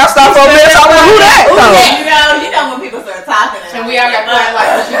 I stopped for a minute. I went, who that? You know when people start talking, and we all got quiet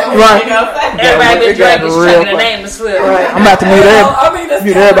like, right. Everybody been drinking, trying to name the slip. Right. I'm about to mute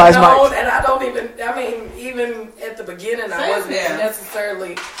everybody's mic. And I don't even. I mean, even at the beginning, I wasn't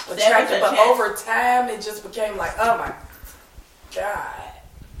necessarily attracted, but over time, it just became like, oh my god.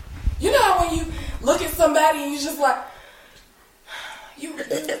 You know when you look at somebody and you just like. You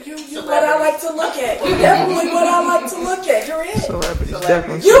what I like to look at. You're definitely what I like to look at. You're in.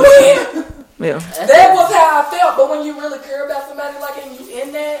 Definitely. You in. Yeah. That was how I felt. But when you really care about somebody like and you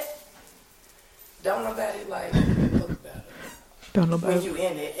in that, don't nobody like look about it. Don't nobody. When you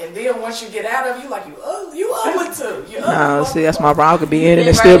in it. And then once you get out of it, you like you ugly too. No, see, that's my problem. I could be in it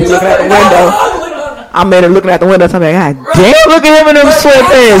and still be looking at the window. I'm in it looking at the window. I'm like, God damn, look at him in them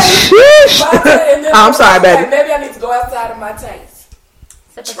sweatpants. Shush. I'm sorry, baby. Maybe I need to go outside of my taste.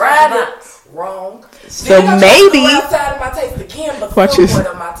 Tried it wrong. So maybe outside of my taste again, but watch this.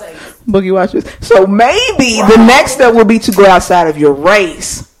 Of my taste. Boogie, watch this. So maybe the next step will be to go outside of your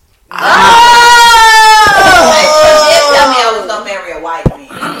race. Tell me I was gonna marry a white man.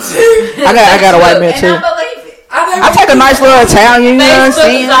 I got a white man too. And I believe it. I take a nice little Italian. You know what I'm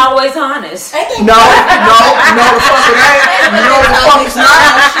saying? Facebook is always honest. No, the fuck it ain't. No, the fuck it's not.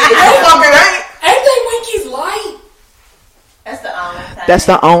 The fuck it ain't. Ain't they Winkies light? That's the only thing. That's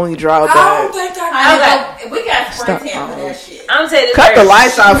the only drawback. I don't think we got spray tan for that shit. I'm telling you, cut the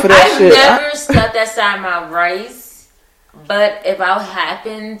lights out for that shit. I've never stepped outside my race, but if I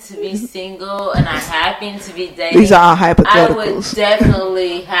happen to be single and I happen to be dating, these are all hypotheticals. I would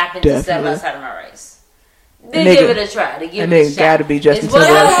definitely happen to step outside of my race. Then give it a try. To give it a shot. Gotta be Justin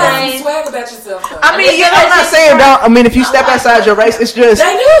Timberlake. Swag about yourself, though. I mean, I'm not saying don't. I mean, if you step outside your race, it's just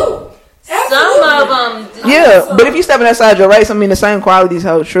they do. Some of them do. Yeah, but if you stepping outside your race, I mean, the same qualities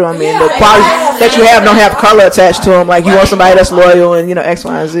hold true. I mean, the qualities that you have don't have color attached to them. Like, you want somebody that's loyal and, X,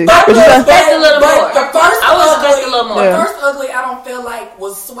 Y, and Z. But a little more. The first I was expecting a little more. The first ugly, I don't feel like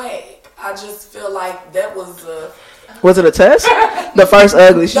was swag. I just feel like that was Was it a test? The first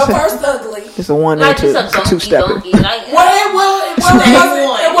ugly. The first ugly. It's a 1 and 2. It's a 2-stepper. It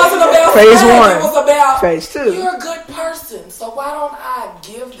wasn't about phase swag. 1. It was about phase 2. You're a good person, so why don't I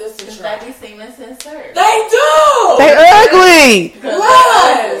give this a try? They be seeming sincere. They do. They ugly.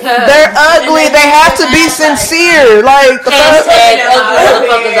 What? They're ugly. They have to be sincere. Like the hashtag ugly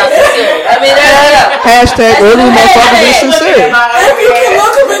motherfuckers are sincere. I mean, hashtag ugly motherfuckers is sincere. If you can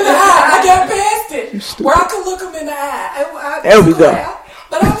look them in the eye, I got past it. Where I could look them in the eye. There we go.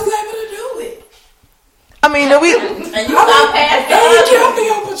 But I was able to do it. I mean, And you got past it. And he kept me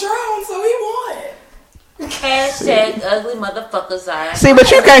on Patron, so he won. Hashtag ugly motherfuckers are. See, but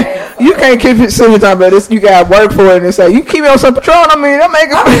you can't keep it sitting talking about this. You got to work for it and say, you keep me on some Patron. I mean, I'm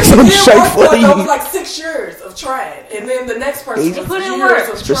making some shake for you. It was like 6 years of trying. And then the next person was put in years work.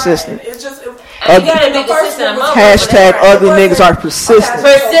 of It's persistent. It's just... You gotta be consistent. Hashtag ugly niggas are persistent.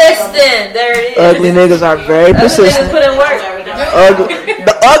 Persistent. There it is. Ugly niggas are very persistent. Ugly niggas put in work. Ugly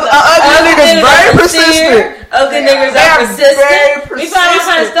niggas very persistent. Ugly niggas are persistent. We find all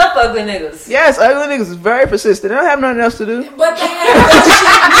kinds of stuff ugly niggas. Yes, ugly niggas is very persistent. They don't have nothing else to do. But they have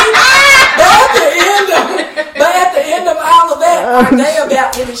but at the end of all of that, are they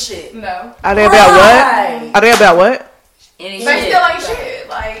about any shit? No. Are they about what? Are they about what? They still ain't shit.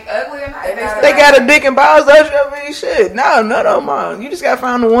 Like, ugly or not. They got a dick and balls. That should be shit. No, none of them are. You just gotta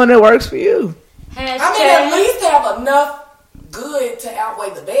find the one that works for you. I mean, at least have enough good to outweigh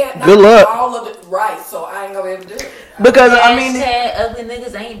the bad. Not Good luck. All of it right, so I ain't gonna be able to do it. Because I mean, ugly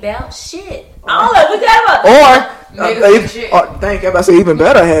niggas ain't about shit. All of we got or thank you. I'm about to say even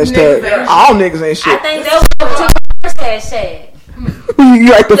better hashtag. All niggas ain't shit. I think that was the first hashtag.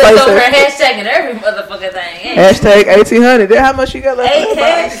 You like the first hashtag and every motherfucking thing. Hashtag 1800. How much you got left?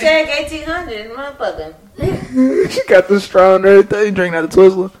 Hashtag 1800, motherfucker. She got the straw and everything. You drink out of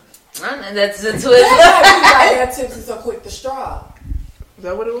Twizzler. That's the Twizzler. That tipsy so quick. The straw. Is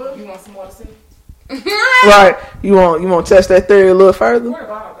that what it was? You want some more to see? Right. You want to test that theory a little further?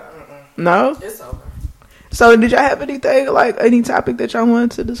 No. It's over. So did y'all have anything, like any topic that y'all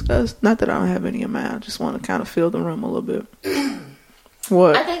wanted to discuss? Not that I don't have any in mind. I just want to kind of fill the room a little bit.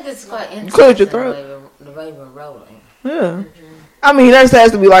 What? I think this is quite interesting. Cleared your throat. The way we're rolling. Yeah. Mm-hmm. I mean, that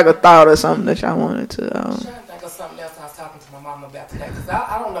has to be like a thought or something that y'all wanted to. I'm trying to think of something else I was talking to my mom about today. Because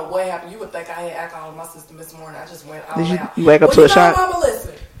I don't know what happened. You would think I had alcohol in my system this morning. I just went all out. You wake up to a shot? Mama,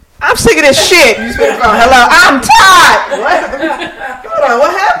 listen. I'm sick of this shit. You speak from hello. I'm tired. What? Hold on.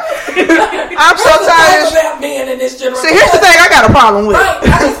 What happened? I'm so tired. About being in this generation. See, here's the thing I got a problem with. Right.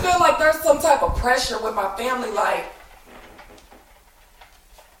 I just feel like there's some type of pressure with my family. Like,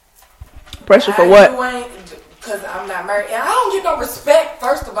 pressure for what? Because I'm not married. And I don't get no respect,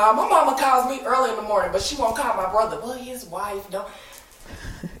 first of all. My mama calls me early in the morning, but she won't call my brother. Well, his wife don't.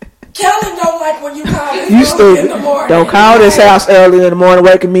 Kelly don't like when you call me early in the morning. Don't call this house early in the morning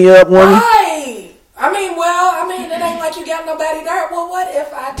waking me up, woman. Right. I mean, it ain't like you got nobody there. Well, what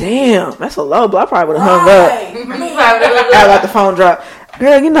if I did? Damn, that's a low blow. I probably would have hung up. I let the phone drop.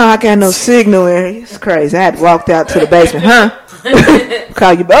 Girl, you know I got no signal in here. It's crazy. I had walked out to the basement, huh?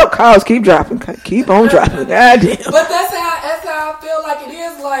 Call you up. Calls keep dropping. Keep on dropping. Goddamn. But that's how I feel like it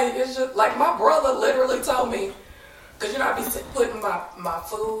is. Like, it's just like my brother literally told me, because I be putting my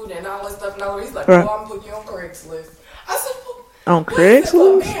food and all this stuff and all that. He's like, well, I'm putting you on Craigslist. I said, well, on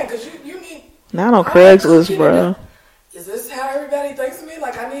Craigslist? Man, because you need. Not on Craigslist, bro. Is this how everybody thinks of me?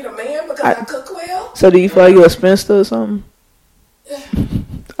 Like I need a man because I cook well? So do you feel like you a spinster or something?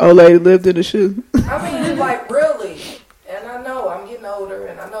 Old lady lived in the shoe. I mean, like, really. And I know I'm getting older,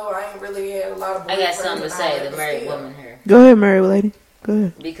 and I know I ain't really had a lot of. I got something to say, the married woman here. Go ahead, married lady. Go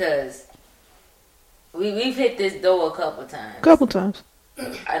ahead. Because we've hit this door a couple times.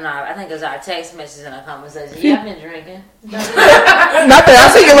 And I think it was our text messages and our conversation. Yeah, I've been drinking. Nothing.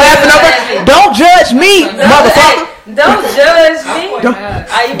 I see you laughing over. Don't judge me, motherfucker. Don't judge me.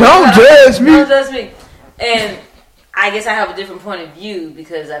 Don't judge me. Don't judge me. And I guess I have a different point of view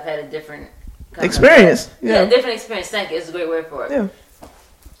because I've had a different experience. Yeah, different experience. Thank you. It's a great word for it. Yeah.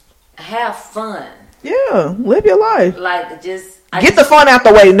 Have fun. Yeah, live your life. Like just get the fun out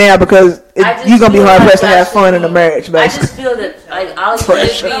the way now because you're gonna be hard pressed to have fun in a marriage. Basically. I just feel that like all you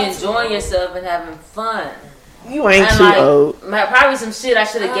just be enjoying yourself and having fun. You ain't too old. Probably some shit I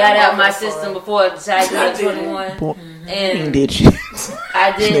should have got out my system before I decided to be 21. And did shit.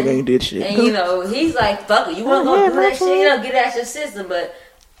 I did. This nigga ain't did shit. And he's like, "Fuck it, you want to go do that shit? Get out your system." But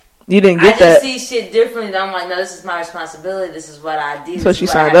you didn't get that. I just see shit different. I'm like, no, this is my responsibility. This is what I did. So she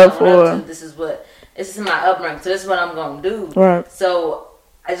signed up for. This is my upbringing. So this is what I'm gonna do. Right. So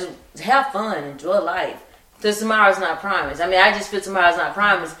I just have fun, enjoy life. Because tomorrow's not promised. I mean, I just feel tomorrow's not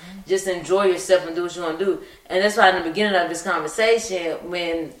promised. Just enjoy yourself and do what you want to do. And that's why in the beginning of this conversation,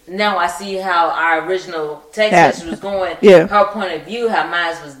 when now I see how our original text message was going, her point of view, how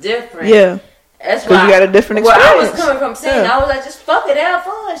mine was different. Yeah. That's why. Because you got a different experience. Where I was coming from saying, I was like, just fuck it, have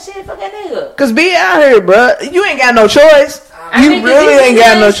fun. Shit, fuck that nigga. Because be out here, bro. You ain't got no choice. You really ain't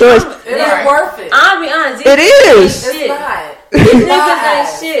got no choice. It ain't worth it. I'll be honest. It is. It's not. These niggas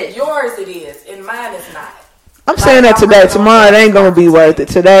ain't shit. Yours it is. And mine is not. I'm saying that today. Tomorrow it ain't gonna be worth it.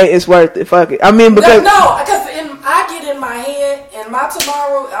 Today it's worth it. Fuck it. I mean because I get in my head and my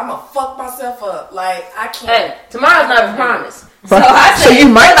tomorrow I'm gonna fuck myself up. Like I can't. Hey, tomorrow's not a promise. So you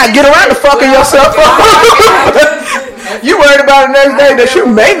might not get around to fucking yourself up. You worried about the next day that you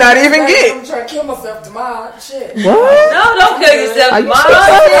may not even get. I'm trying to kill myself tomorrow. Shit. What? No, don't kill yourself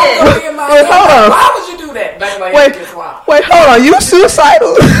tomorrow. Wait, hold on. Why would you do that? Wait, hold on. You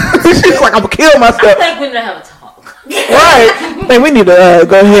suicidal? She's like, I'm gonna kill myself. I think we need to have a talk. Right. Man, we need to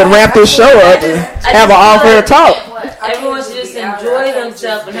go ahead and wrap this show up and have an off-air talk. Everyone should just enjoy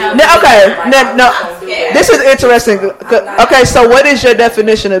themselves and have. No. This is interesting. Okay, so what is your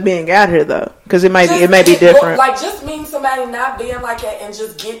definition of being out here, though? Because it may be different. Like, just mean somebody not being like that and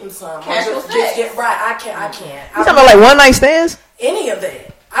just getting some. Just get right. I can't. You talking about like one night stands? Any of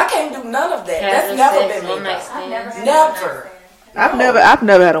that. I can't do none of that. That's never been me. Never. I've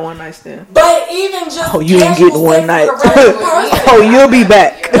never had a one night stand. But even just you ain't getting one night. You'll be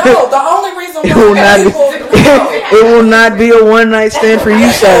back. No, the only reason it will not be a one night stand for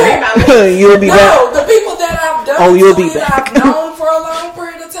you, sir. You'll be back. No, the people that I've done you'll be back. I've known for a long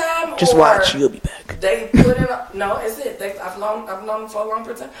period of time. Just watch, you'll be back. They put in it's it. I've known them for a long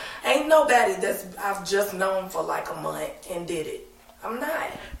period of time. Ain't nobody I've just known for like a month and did it. I'm not.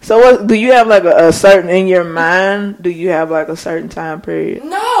 So what do you have like a certain in your mind? Do you have like a certain time period?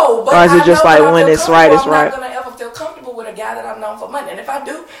 No, but or is it just like when it's right, it's right? I'm not gonna ever feel comfortable with a guy that I've known for months. And if I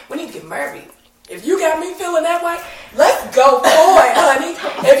do, we need to get married. If you got me feeling that way, let's go for it, honey.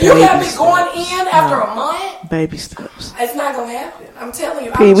 If you got me going in after a month, baby steps. It's not gonna happen. I'm telling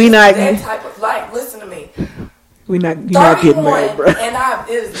you. P, we not that type of like. Listen to me. You're not getting married, bro. And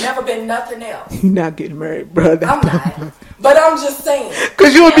it has never been nothing else. You're not getting married, bro. I'm not. But I'm just saying.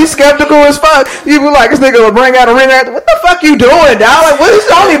 Because you would be skeptical as fuck. You would like, this nigga would bring out a ring after. What the fuck you doing, dog? Like,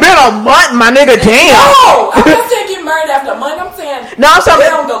 it's only been a month, my nigga. Damn. No, I'm not saying get married after a month. I'm saying I'm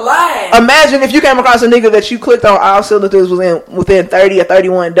down the line. Imagine if you came across a nigga that you clicked on all cylinders within 30 or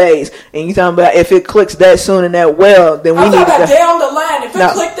 31 days. And you talking about if it clicks that soon and that well, then we need to go down the line. If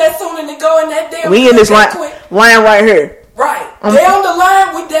it click that soon and it go in that damn we in this line right here. Right. Down the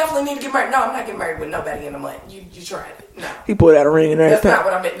line, we definitely need to get married. No, I'm not getting married with nobody in a month. You tried it. No. He pulled out a ring and everything. That's not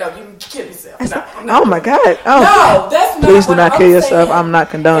what I meant. No, you can kill yourself. Oh my God. Oh. No, that's not. Please do not kill yourself. I'm not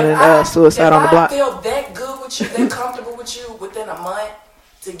condoning suicide on the block. If I feel that good with you, that comfortable with you within a month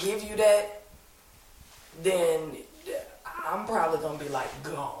to give you that, then I'm probably going to be like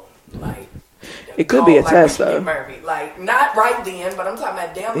gone. Like, it could be a test though. Like, not right then, but I'm talking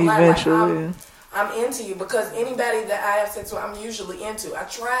about down the line. Eventually. Like, I'm into you because anybody that I have sex with, I'm usually into. I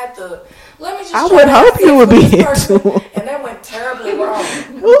tried I would hope you would be into. And that went terribly wrong.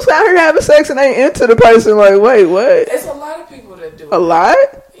 Who's out here having sex and ain't into the person? Like, wait, what? It's a lot of people that do it. A lot?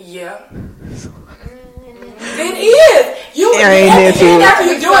 Yeah. It is. You ain't into it.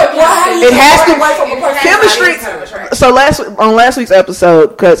 After you do it, why do you chemistry. So last week's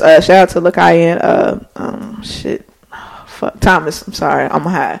episode, because shout out to Lakayan, Thomas. I'm sorry, I'm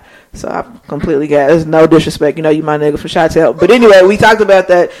high. So I completely got. There's no disrespect, you my nigga for Chi-Tel. But anyway, we talked about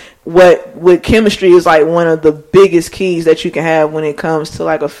that. What with chemistry is like one of the biggest keys that you can have when it comes to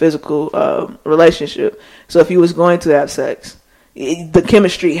like a physical relationship. So if you was going to have sex, the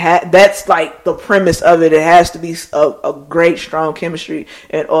chemistry that's like the premise of it. It has to be a great, strong chemistry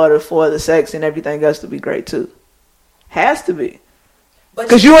in order for the sex and everything else to be great too. Has to be.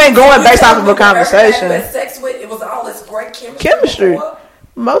 Because you ain't going based off of a conversation. Sex with, it was all this great chemistry.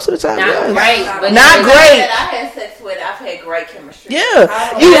 Most of the time, not great. But not great. I had sex with, I've had great chemistry.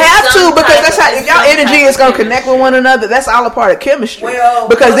 Yeah, you have to because that's how if y'all energy is gonna connect with one another. That's all a part of chemistry.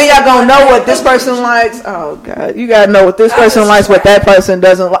 Because then y'all gonna know what this person likes. Oh God, you gotta know what this person likes, what that person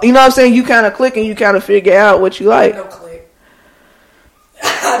doesn't like. You know what I'm saying? You kind of click and you kind of figure out what you like. No click.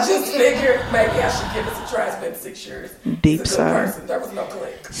 I just figured maybe I should give it a try. It's been 6 years. Deep side. There was no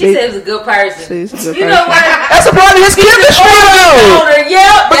click. She said it was a good person. You know what? That's a part of his chemistry, though.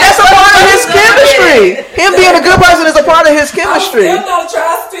 Yeah, but that's a part of his chemistry. Him being a good person is a part of his chemistry. I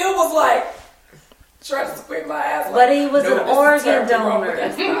still was like trying to squeak my ass. But he was an organ donor.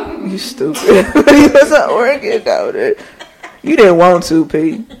 You stupid. But he was an organ donor. You didn't want to,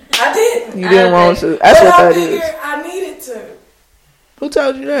 P. I didn't. You didn't want to. That's what that is. I needed to. Who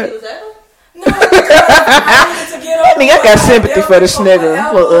told you that? No, I needed to get over. I got sympathy for this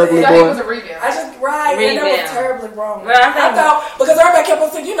nigga, little ugly boy. And that was terribly wrong. I thought because everybody kept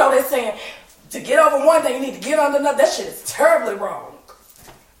on saying, they're saying to get over one thing, you need to get on another. That shit is terribly wrong.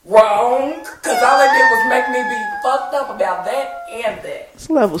 Wrong, because all it did was make me be fucked up about that and that. There's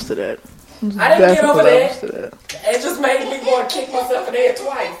levels to that. I didn't get over that. It just made me want to kick myself in the head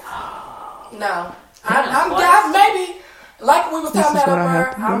twice. No, I'm maybe. Like we was talking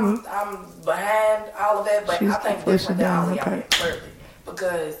about, I'm behind all of that, but I think different than all of y'all clearly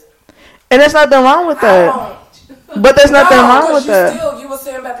because. And there's nothing wrong with that. But there's nothing wrong with that. You were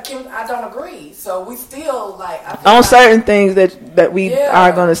saying about the chemistry. I don't agree. So we still on certain things that we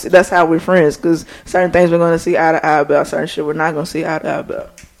are gonna see. That's how we're friends. Because certain things we're gonna see eye to eye about. Certain shit we're not gonna see eye to eye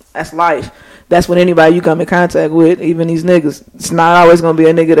about. That's life. That's when anybody you come in contact with, even these niggas, it's not always gonna be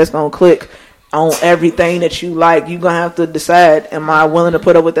a nigga that's gonna click on everything that you like. You gonna have to decide: am I willing to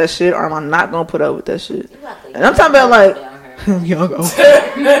put up with that shit, or am I not gonna put up with that shit? And I'm talking about like. Young Oprah.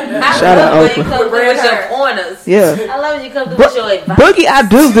 Shout out Oprah. With your pointers. Yeah. I love when you come through with your advice. Boogie, I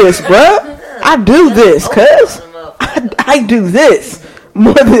do this, bro. I do this, cuz. I do this.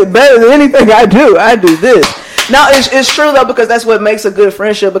 Better than anything I do. I do this. Now, it's true, though, because that's what makes a good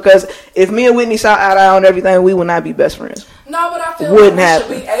friendship. Because if me and Whitney saw eye to eye on everything, we would not be best friends. No, but I feel like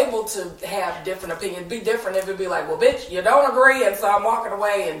we should be able to have different opinions. Be different if it be like, well, bitch, you don't agree, and so I'm walking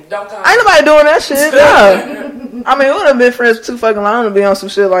away and don't come. Ain't nobody doing that shit. No. I mean, we would have been friends too fucking long to be on some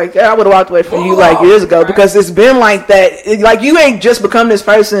shit like that. I would have walked away from you like years ago because it's been like that. Like, you ain't just become this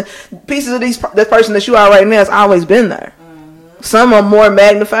person. Pieces of this person that you are right now has always been there. Mm-hmm. Some are more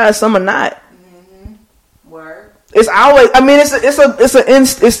magnified, some are not. It's always. I mean,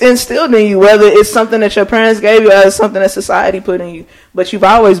 it's instilled in you. Whether it's something that your parents gave you, or it's something that society put in you. But you've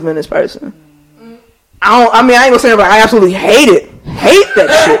always been this person. I ain't gonna say like I absolutely hate it. Hate that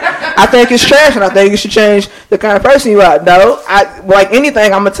shit. I think it's trash, and I think you should change the kind of person you are. No, like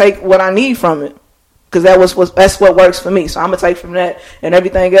anything, I'm gonna take what I need from it because that's what works for me. So I'm gonna take from that, and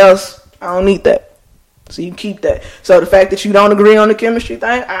everything else, I don't need that. So you keep that. So the fact that you don't agree on the chemistry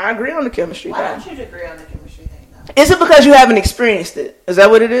thing, I agree on the chemistry thing. Why don't you agree on the chemistry thing? Is it because you haven't experienced it? Is that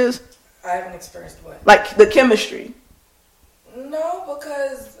what it is? I haven't experienced what? Like the chemistry. No,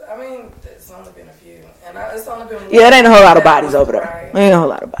 because I mean, it's only been a few, and it's only been. Yeah, it ain't a whole lot of bodies over there. Right. Ain't a whole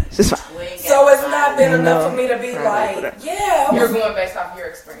lot of bodies. It's fine. So it's not been enough for me to be like, yeah, you're going based off your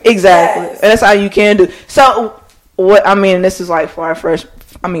experience. Exactly, and that's all you can do. So what I mean, this is like far-fetched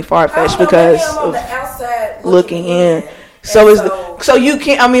because on the outside looking in. So you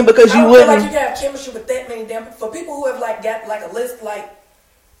can't. I mean, because you wouldn't. Feel like you can have chemistry with that many damn. For people who have like got like a list like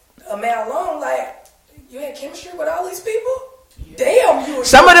a man long, like you had chemistry with all these people. Damn, you.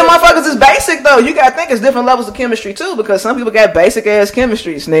 Some of them motherfuckers is basic though. You gotta think it's different levels of chemistry too, because some people got basic ass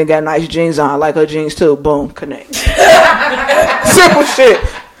chemistry. And they got nice jeans on. I like her jeans too. Boom, connect. Simple shit.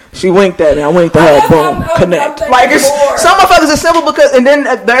 She winked at me. I winked at her. Boom, connect. Like some motherfuckers are simple because, and then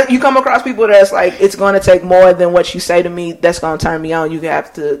there, you come across people that's like, it's going to take more than what you say to me. That's going to turn me on. You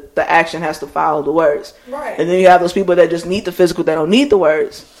have to, the action has to follow the words. Right. And then you have those people that just need the physical. They don't need the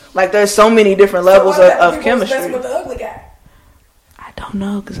words. Like there's so many different levels of chemistry. With the ugly guy. I don't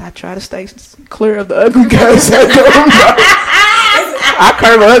know because I try to stay clear of the ugly guys. I don't know. I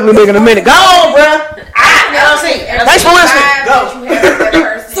curve an ugly nigga in a minute. Go on, bruh. Thanks for listening. Go.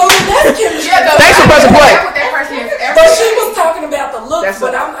 So that's chemistry. Thanks for pressing play. But she was talking about the looks,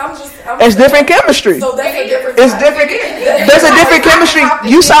 but I'm just. It's different chemistry. So that's a different. It's different. There's a different chemistry.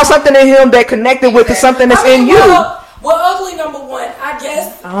 You saw something in him that connected with something that's in you. Well, ugly number one, I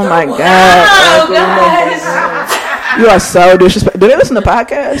guess. Oh my God. Oh God. You are so disrespectful. Do they listen to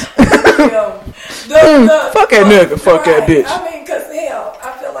podcasts? Fuck that nigga. Fuck that bitch. I mean, because hell,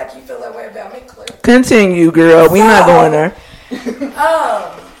 I feel like you feel that way about me, Claire. Continue, girl. We not going there.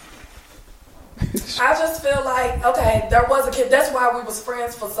 I just feel like, okay, there was a kid. That's why we was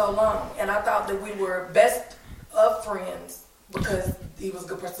friends for so long. And I thought that we were best of friends because he was a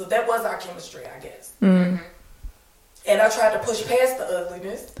good person. So that was our chemistry, I guess. Mm-hmm. And I tried to push past the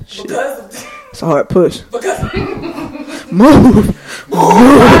ugliness because of it's a hard push. Because move.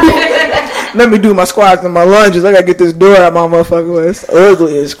 Let me do my squats and my lunges. I gotta get this door out my motherfucking way. It's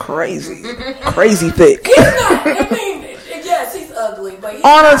ugly. It's crazy. Crazy thick. He's not. I mean, yes, he's ugly, but he's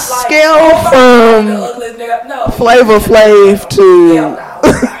on a scale from Flavor Flav to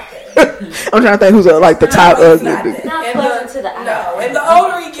I'm trying to think who's like the top ugly. And the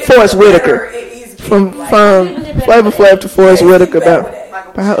older he gets, Forrest Whitaker. From Flavor Flav to Forrest Whitaker, about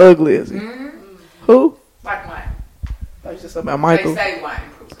how ugly is he? Mm-hmm. Who? Like Wayne. I thought you said something about Michael. They say Wayne.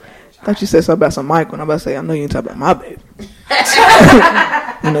 I thought you said something about some Michael, and I'm about to say, I know you ain't talking about my baby.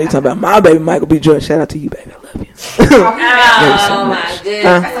 I know you talking about my baby, Michael B. Jordan. Shout out to you, baby. I love you. Oh my goodness.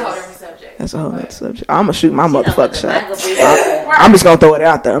 That's a whole different subject. That's a whole other subject. I'm gonna shoot my motherfucking shot. I'm just gonna throw it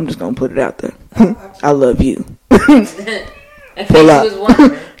out there. I'm just gonna put it out there. I love you. Pull up.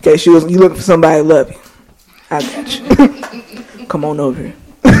 In case you looking for somebody to love you. I got you. Come on over here.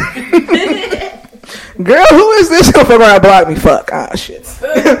 Girl, who is this? Go fuck around and block me. Fuck. Ah, shit.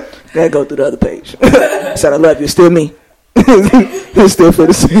 Gotta go through the other page. Said I love you. It's still me. It's still for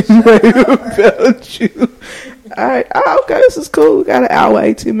the same way about you. Alright. Oh, okay, this is cool. We got an hour,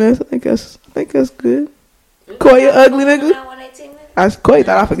 18 minutes. I think that's good. Koy, you ugly nigga. Koy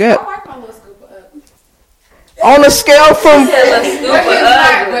thought I forget. I like my little scoop of ugly. On a scale from.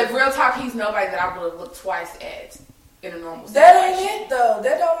 But real talk, he's nobody that I would look twice at in a normal situation. That ain't it though.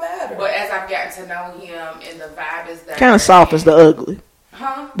 That don't matter. But as I've gotten to know him, and the vibe is that Kind of soft is the ugly.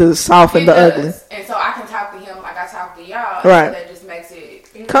 Huh? The soft and the ugly. And so I can talk to him like I talk to y'all. Right. So that just makes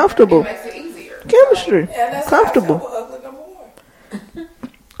it comfortable. It makes it easier. Chemistry. And that's Comfortable. how I feel with ugly number 1.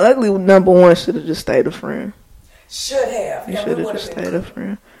 Ugly number 1 should have just stayed a friend. Should have. You should have just stayed a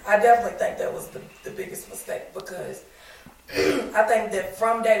friend. I definitely think that was the biggest mistake because I think that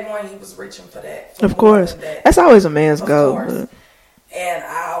from day one he was reaching for that. Of course. That's always a man's goal. But. And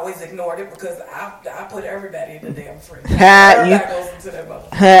I always ignored it because I put everybody in the damn friend. Everybody goes into that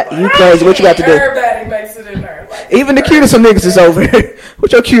motherfucker. You crazy. What you got to do? Everybody makes it in there. Like, even the cutest of niggas is over.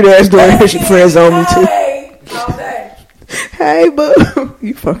 What your cute ass doing? She friends on me too. Hey, all day. Hey, boo.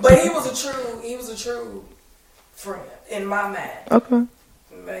 You fucked But up. he was a true friend in my mind. Okay.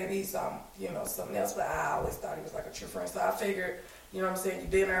 Maybe something else, but I always thought he was like a true friend. So I figured, you know what I'm saying,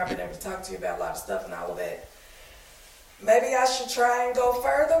 you've been there, I've been able to talk to you about a lot of stuff and all of that. Maybe I should try and go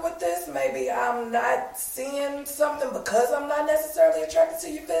further with this. Maybe I'm not seeing something because I'm not necessarily attracted to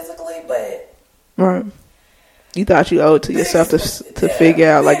you physically, but... Right. You thought you owed it to yourself to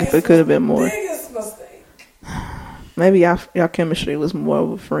figure out like if it could have been more. Biggest mistake. Maybe y'all chemistry was more of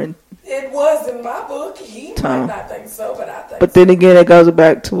a friend. It was in my book. He might not think so, but I think But then again, it goes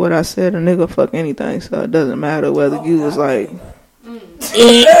back to what I said. A nigga fuck anything, so it doesn't matter whether you was like...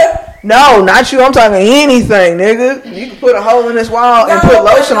 No, not you. I'm talking anything, nigga. You can put a hole in this wall and put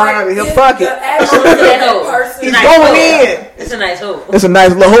lotion around it. He'll fuck it. He's going in. It's a nice hole. It's a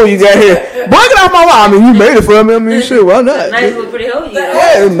nice little hole you got here. Boy, get off my wall. I mean, you made it for me. I mean, shit, why not? Nice little pretty hole you got.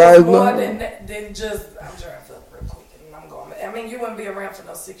 Yeah, it's nice little. Then just, I'm trying to flip real quick and I'm going. I mean, you wouldn't be around for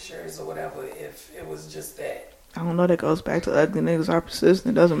no 6 years or whatever if it was just that. I don't know. That goes back to ugly niggas are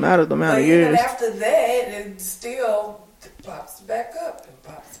persistent. It doesn't matter the amount of years. Even after that, it still pops back up and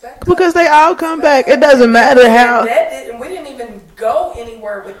pops back up. Because they all come back. It doesn't matter how. We didn't even go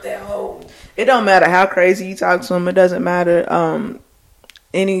anywhere with that whole. It don't matter how crazy you talk to them. It doesn't matter.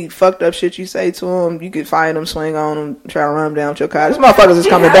 Any fucked up shit you say to them, you could find them, swing on them, try to run them down with your car. This motherfuckers is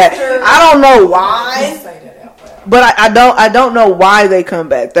coming back. I don't know why, but I don't know why they come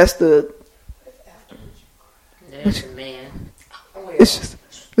back. That's the. Man. It's just.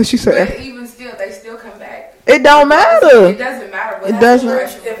 What she said. But even still, they still come back. It don't matter. It doesn't matter. It doesn't.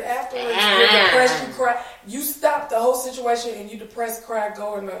 If afterwards you're depressed, you cry, you stop the whole situation and you depressed, cry,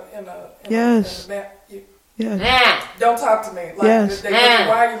 go in a yes. Yeah. Don't talk to me. Like, yes.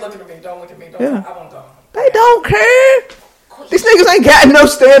 Why are you looking at me? Don't look at me. I won't go home. They don't care. These niggas ain't got no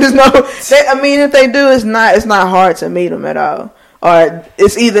standards. If they do, it's not hard to meet them at all. Or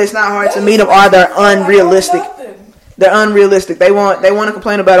it's not hard to meet them, or they're unrealistic. They're unrealistic. They want to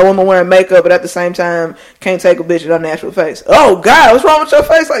complain about a woman wearing makeup, but at the same time can't take a bitch with her natural face. Oh God, what's wrong with your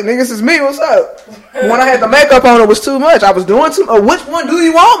face? Like, nigga, this is me. What's up? When I had the makeup on, it was too much. I was doing too much. Which one do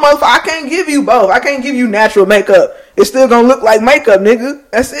you want, motherfucker? I can't give you both. I can't give you natural makeup. It's still gonna look like makeup, nigga.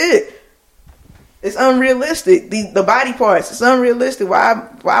 That's it. It's unrealistic. The body parts. It's unrealistic. Why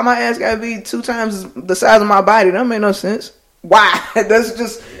my ass gotta be 2 times the size of my body? That make no sense. Why?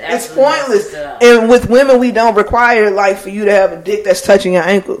 It's pointless. And with women, we don't require like for you to have a dick that's touching your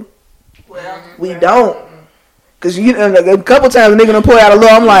ankle. Well, we don't. Cause a couple times a nigga done pull out a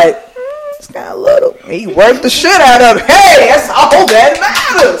little. I'm like, it's kind of little. He worked the shit out of it. Hey, that's all that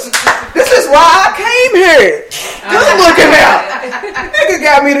matters. This is why I came here. Good looking out. Nigga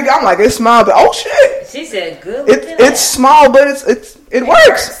got me to. I'm like, it's small, but oh shit. She said, good. It's small, but it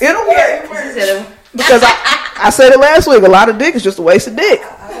works. It'll work. Because I said it last week. A lot of dick is just a waste of dick.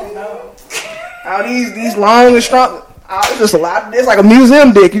 I don't know. All these long and strong. It's just a lot of. It's like a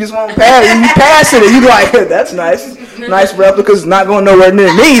museum dick. You just want to pass it. You pass it, and you like, that's nice, nice replica. It's not going nowhere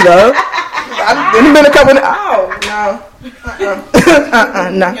near me though. It's been a couple. Oh no.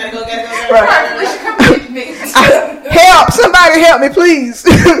 No. Gotta go. Right. Help! Somebody help me, please.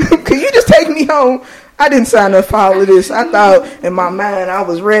 Can you just take me home? I didn't sign up for all of this. I thought in my mind I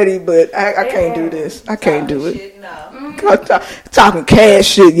was ready, but I can't do this. I can't do it. Talking cash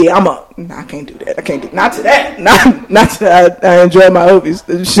shit. Yeah, I can't do that. I can't do. Not to that. Not to that. I enjoy my hobbies.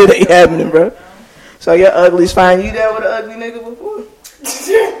 This shit ain't happening, bro. So your ugly's fine. You dealt with an ugly nigga before?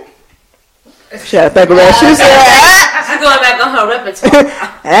 Shit, I think of that. She said, she's going back on her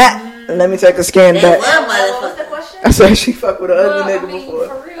repertoire. Let me take a scan back. What's the question? I said she fucked with an ugly nigga before.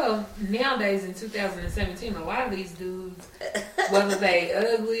 For real, nowadays in 2017, a lot of these dudes, whether they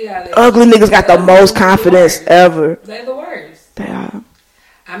ugly or they ugly niggas got the most confidence ever. They're the worst. They are.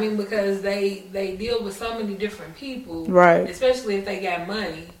 I mean, because they deal with so many different people, right? Especially if they got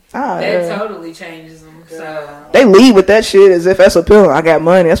money, that totally changes them. So they lead with that shit as if that's appealing. I got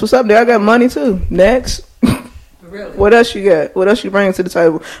money. That's what's up there. I got money too. Next. Really? What else you got? What else you bring to the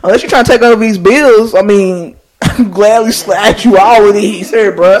table? Unless you're trying to take over these bills, I mean, gladly slash you all with these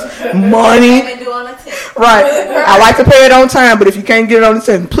here, bruh. Money. Right. I like to pay it on time, but if you can't get it on the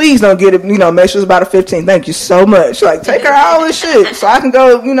 10th, please don't get it, make sure it's about the 15th. Thank you so much. Like, take her all this shit so I can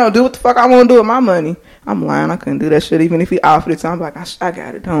go, do what the fuck I want to do with my money. I'm lying. I couldn't do that shit even if he offered it to me. I'm like, I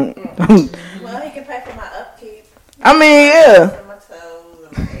got it. Don't. Well, he can pay for my upkeep. I mean, yeah.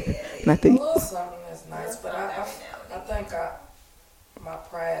 Not the. A little something that's nice, but I think my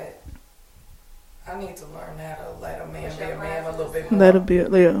pride. I need to learn how to let a man be a man a little bit more. Let it be,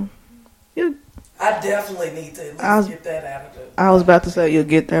 yeah. I definitely need to at least get that out of it. I was about to say you'll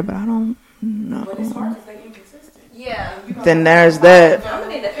get there, but I don't know. But it's hard because they're inconsistent. Yeah. Then there's that. I'm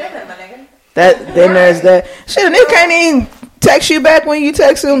gonna need to feel that, my nigga. Then there's that. Shit, a nigga can't even text you back when you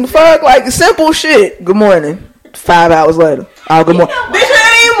text him. The fuck, like simple shit. Good morning. 5 hours later. Oh, good morning. Bitch, it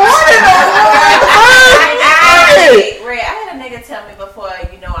ain't morning. Ray, I had a nigga tell me before.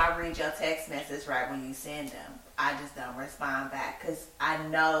 I read your text message right when you send them. I just don't respond back because I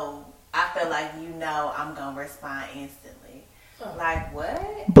feel like I'm gonna respond instantly. Like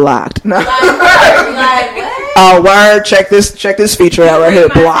what? Blocked. No. Like what? Oh, word. Check this feature out right here.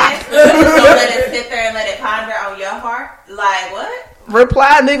 Blocked. So let it sit there and let it ponder on your heart. Like what?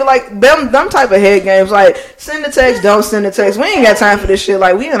 Reply, nigga, like them type of head games. Like send the text, don't send the text. We ain't got time for this shit.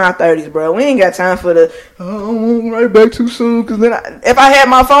 Like we in our 30s, bro. We ain't got time for the I won't write back too soon. Cause then if I had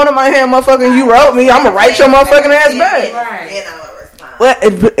my phone in my hand, motherfucking, you wrote me, I'ma write your motherfucking ass back. Right. Well,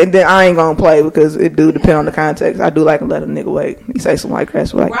 and then I ain't gonna play because it do depend on the context. I do like to let a nigga wait. He say some white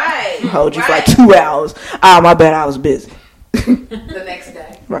crap, like hold you for like 2 hours. Oh, my bad, I was busy. The next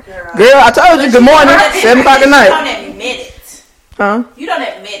day, right. Girl, I told you good morning, 7 o'clock at night. You don't admit it. Huh? You don't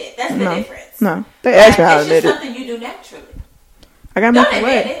admit it. That's the difference. No, they ask me how to admit it. It's just something you do naturally. I got don't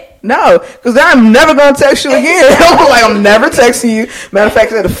admit it. No, because then I'm never gonna text you again. Like I'm never texting you. Matter of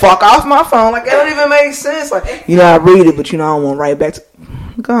fact, I had to fuck off my phone. Like it don't even make sense. Like I read it, but I don't want to write back to.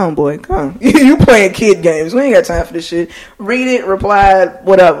 Come on, boy, come. You playing kid games. We ain't got time for this shit. Read it, reply,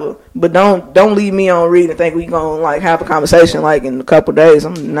 whatever. But don't leave me on read and think we gonna like have a conversation like in a couple days.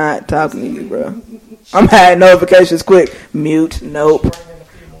 I'm not talking to you, bro. I'm hiding notifications quick. Mute. Nope.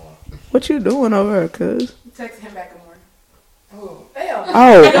 What you doing over there, cuz? Text him back in the morning.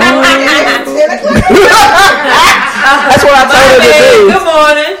 That's what I told her to do. Good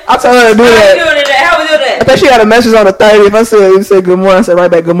morning. I told her to do that. How we doing that? I think she had a message on the 30th. I said good morning. I said right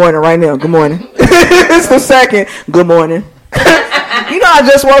back, good morning, right now. Good morning. It's the second. Good morning. I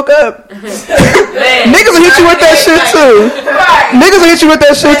just woke up. Niggas will hit you with that shit too. Right. Niggas will hit you with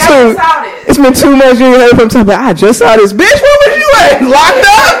that shit too. It's been 2 months you ain't heard from somebody. I just saw this. Bitch, where was you at? Locked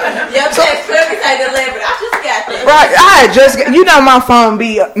up? Your text clearly say delivered. I just got this. Right. I just my phone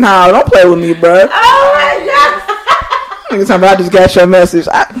be don't play with me, bro. Oh my god. Niggas talking about I just got your message.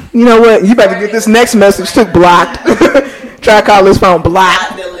 You know what? You better get this next message too. Blocked. Try to call this phone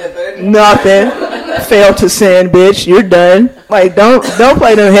blocked. Nothing. Failed to send, bitch. You're done. Like, don't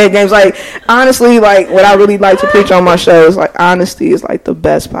play them head games. Like, honestly, like what I really like to preach on my show is like honesty is like the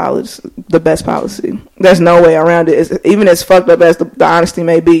best policy. The best policy. There's no way around it. Even as fucked up as the honesty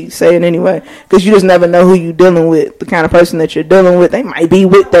may be, say it anyway. Because you just never know who you're dealing with. The kind of person that you're dealing with, they might be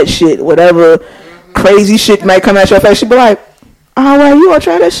with that shit. Whatever crazy shit might come at your face, you be like, oh, well, you want to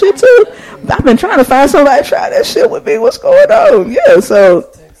try that shit too? I've been trying to find somebody to try that shit with me. What's going on? Yeah, so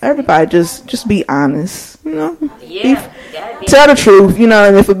everybody just be honest, Yeah. Tell the truth,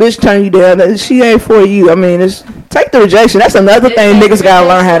 and if a bitch turn you down, she ain't for you. I mean, take the rejection. That's another thing niggas gotta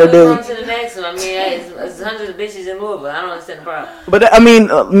learn how to do. On to the next one. I mean, it's hundreds of bitches in Louisville. I don't understand the problem. But I mean,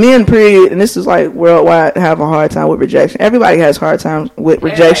 men, period, and this is like worldwide, have a hard time with rejection. Everybody has hard times with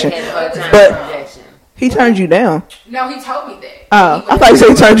rejection. But he turned you down. No, he told me that. Oh, I thought you said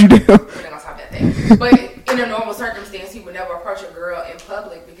he turned you down. We're not gonna talk about that. But in a normal circumstance, he would never approach a girl in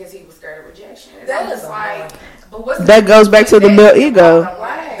public because he was scared of rejection. And that is like, but what's that goes back to the male ego.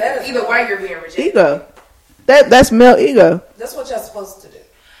 Either way, you're being rejected. Ego. That's male ego. That's what y'all supposed to do.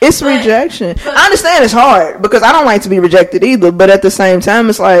 It's rejection. I understand it's hard because I don't like to be rejected either. But at the same time,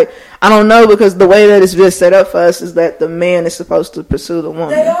 it's like, I don't know, because the way that it's just set up for us is that the man is supposed to pursue the woman.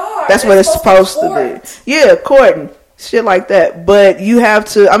 They are. That's what it's supposed to be. Yeah, courting. Shit like that. But you have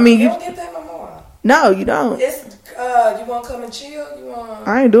to, I mean, you don't get that no more. No, you don't. It's, you want to come and chill?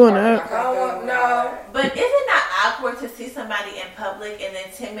 I ain't doing that. I don't want, no. But is it not awkward to see somebody in public and then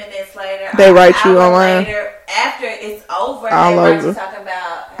 10 minutes later they write you online? Later, after it's over, all they over. write you talking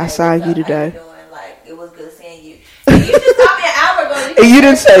about, hey, I saw you up? today. How you doing? Like, it was good seeing you. So you just told me an hour ago. And you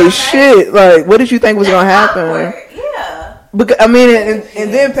didn't say shit. Like, what did you think was gonna happen? Awkward. Yeah. Because I mean,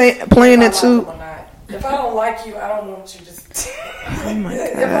 and then playing it too. If I don't like you, I don't want you to. Oh my god.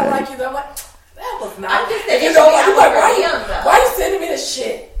 If I like you, I'm like, that was nice. I'm just saying, you it know, should be like, awkward why you sending me this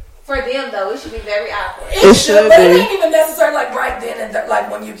shit? For them though, it should be very awkward. It should but be. it ain't even necessarily like right then and like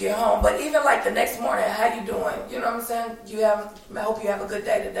when you get home. But even like the next morning, how you doing? You know what I'm saying? I hope you have a good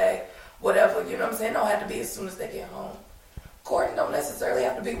day today. Whatever, you know what I'm saying? It don't have to be as soon as they get home. Courting don't necessarily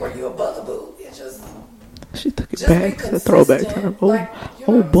have to be where you a bugaboo. It just She took it just back. be It's a throwback to her. consistent. Like, you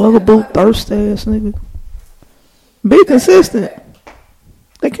know what I'm bugaboo, saying? thirst ass nigga. Be consistent.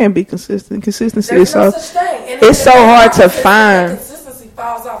 They can't be consistent. Consistency There's is no so. such thing. And It's so hard to consistency- find. Consistency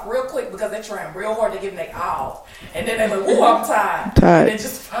falls off real quick because they're trying real hard to give them their all. And then they're like, ooh, I'm tired. Tired. And it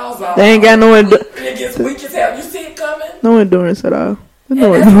just falls off. They ain't got no And it gets weak as hell. You see it coming? no endurance at all. And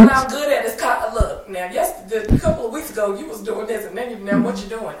No that's what endurance. I'm good at. It's called, look, now, a couple of weeks ago, you was doing this, and then now what you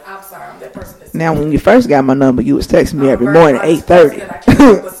doing? I'm sorry, I'm that person that's... Now, when you first got my number, you was texting me every I'm a morning, very honest person, 8:30. and I can't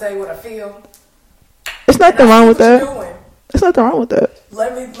help but say what I feel. It's nothing And I wrong see with what that. you're doing. There's nothing wrong with that.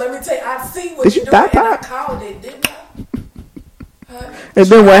 Let me tell you, I see what Did you're you doing, thought and I that? called it, didn't I? And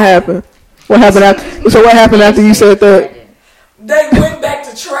then what happened? What happened after? So what happened after you said that? They went back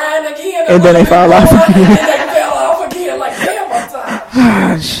to trying again, And then they fall off and then they fell off again. Like, damn, I'm tired.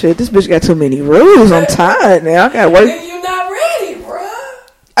 Ah, shit, this bitch got too many rules. I'm tired now. I gotta work. Then you're not ready, bruh.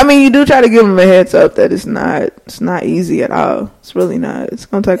 I mean, you do try to give them a heads up that it's not easy at all. It's really not. It's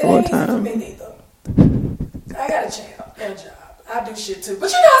gonna take a long It ain't easy for time. me neither. I got a job and a job. I do shit too. But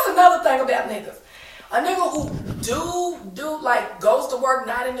you know, that's another thing about niggas. A nigga who do like goes to work,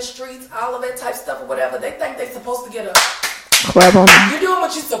 not in the streets, all of that type stuff or whatever. They think they supposed to get a Clap on them. You're doing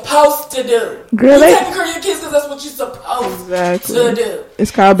what you're supposed to do. Girl, You're they- taking care of your kids because that's what you're supposed Exactly. to do. It's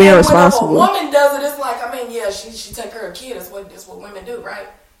called being And responsible. When a woman does it, it's like, I mean, yeah, she take care of kids. That's what women do, right?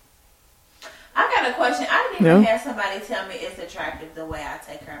 I got a question. I didn't even have somebody tell me it's attractive the way I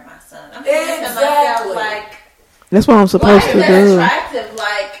take care of my son. I'm thinking to myself, like, That's what I'm supposed why to is that do. attractive?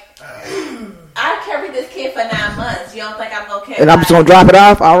 Like, I carried this kid for 9 months. You don't think I'm gonna care? And I'm just gonna drop it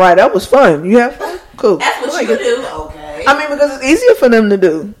off. All right, that was fun. You have fun. Cool. That's what I like you it. do. Okay. I mean, because it's easier for them to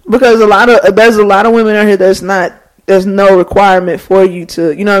do. Because there's a lot of women out here there's no requirement for you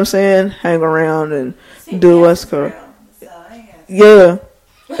to, you know what I'm saying, hang around and do what's correct. Yeah.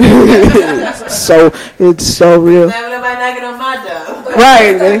 So it's so real. Never nobody knocking on my door.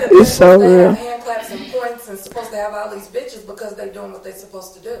 Right, it's so They real. have hand claps and points and supposed to have all these bitches because they're doing what they're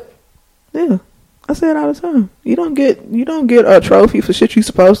supposed to do. Yeah. I say it all the time. You don't get a trophy for shit you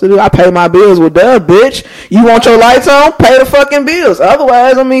supposed to do. I pay my bills with that, bitch. You want your lights on? Pay the fucking bills.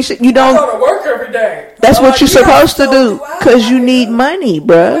 Otherwise, I mean, shit, you I don't. go to work every day. That's I'm what like, you're supposed to so do. I. Because you need money, You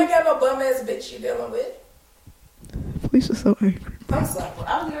bruh. ain't got no bum ass bitch you dealing with. Felicia's so angry. I'm sorry.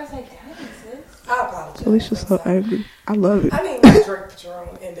 I was gonna say, dang, sis. I apologize. Felicia's so angry. I love it. I need to drink Patron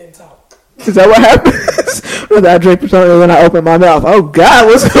and then talk. Is that what happens? When I drink Patron when I open my mouth. Oh God,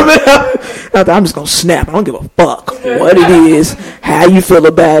 what's coming up? I'm just gonna snap. I don't give a fuck what it is, how you feel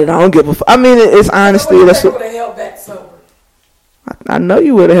about it. I don't give a fuck. I mean, it's honestly. That's I what, would have held back sober. I know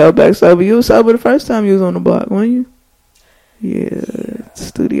you would have held back sober. You were sober the first time you was on the block, weren't you? Yeah,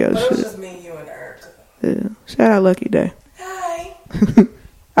 studio But it was shit. just me, you, and Erica. Yeah. Shout out Lucky Day. Hi.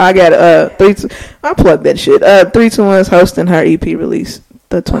 I got 3. I plugged that shit. 321's hosting her EP release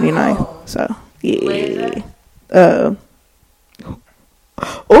the 29th. Oh. So yeah.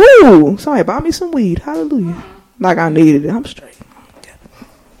 Ooh, somebody bought me some weed. Hallelujah. Like I needed it. I'm straight.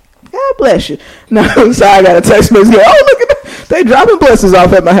 God bless you. No, so I got a text message. Oh, look at that. They dropping blessings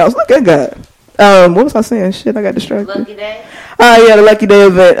off at my house. Look at God. What was I saying? Shit, I got distracted. Lucky Day. Yeah, the Lucky Day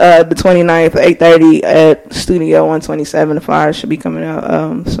event, the 29th, 8:30 at Studio 127. The flyer should be coming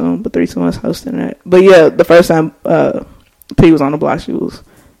out soon, but 321's hosting that. But yeah, the first time P was on the block, she was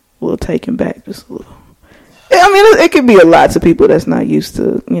a little taken back, just a little. Yeah, I mean, it could be a lot to people that's not used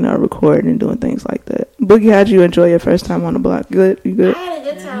to, recording and doing things like that. Boogie, how'd you enjoy your first time on the block? Good? You good? I had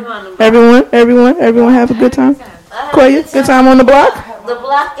a good time on the block. Everyone have a good time? Koya, good time on the block? The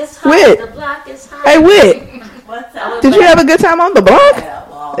block is hot. Wit. The block is hot. Hey, Wit, What's up? did you have a good time on the block?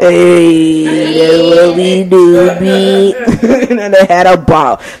 Hey, that's what we do, B. And they had a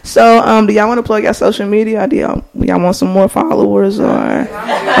ball. So, do y'all want to plug your social media? Do y'all want some more followers? Or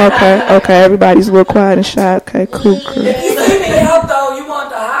okay, everybody's a little quiet and shy. Okay, cool. If you see me out though, you want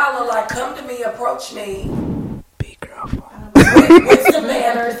to holler, like, come to me, approach me. Big girl. With some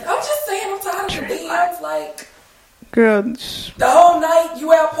manners. I'm just saying, I'm tired of the DMs. Like, Girl, the whole night,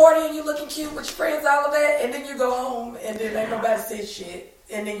 you out partying, you looking cute with your friends, all of that, and then you go home, and then ain't nobody say shit.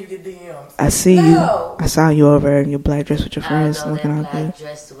 and then you get DMs. I see you. I saw you over there in your black dress with your friends looking out good.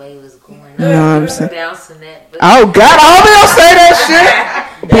 Dress the way it was going on. You know what I'm saying? Bouncing that. Oh God, I hope you don't say that shit.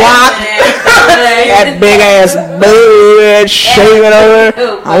 Block. That big ass booty shaking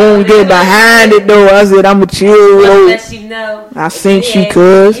over. I won't get behind it though. I said I'ma chill. Let you know. I seen you,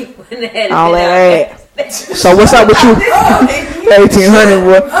 cuz. All that. So what's up with you? 1800.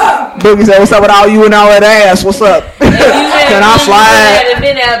 Boy. Boogie said, "What's up with all you and all that ass? What's up? Can I slide?" You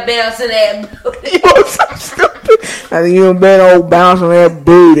been out bouncing that booty. You so stupid. I think you done been old bouncing that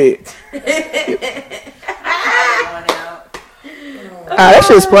booty. That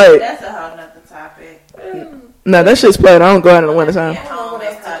shit's played. That's a whole nother topic. No, that shit's played. I don't go out in the winter time. I ain't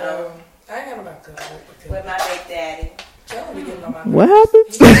got about good with my big daddy. What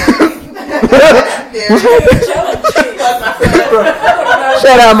happened?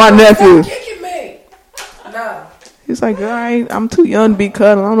 Shout out my nephew. No. He's like, I'm too young to be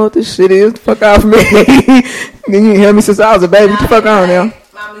cuddling. I don't know what this shit is. Fuck off me. Then you hear me since I was a baby. What the fuck on now?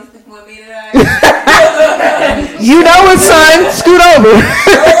 Mommy's sleeping with me tonight. You know it, son. Scoot over.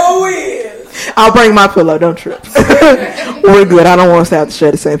 I'll bring my pillow. Don't trip. We're good. I don't want us to have to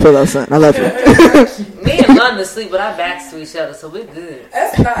share the same pillow, son. I love you. Me and London sleep, but our backs to each other, so we're good.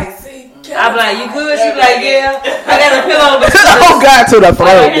 That's nice. See, I'm like, you good? She be like, yeah. I got a pillow. But oh, God, to the throat,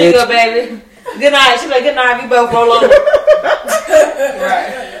 bitch. Here you go, baby. Good night. She be like, good night. We both roll over.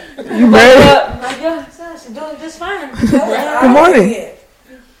 Right. You married? I'm like, yeah, she's doing just fine. Good morning.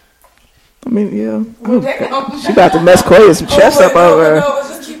 I mean, yeah. She about to mess Koya some chest up over her.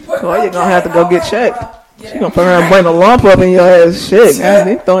 Koya gonna have to go get checked. She gonna put around and bring a lump up in your ass. Shit, God,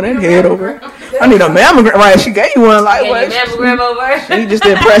 they throwing that head over. I need a mammogram. Right, she gave you one like what? Mammogram over. She just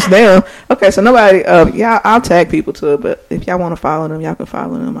didn't press down. Okay, so nobody. Yeah, I'll tag people to it, but if y'all want to follow them, y'all can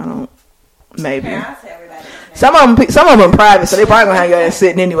follow them. I don't. Maybe. Some of them private, so they probably gonna have your ass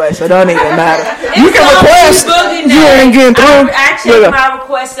sitting anyway, so it don't even matter. You can request. You ain't getting through. I check my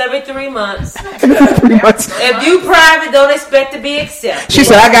requests every 3 months. 3 months. If you private, don't expect to be accepted. She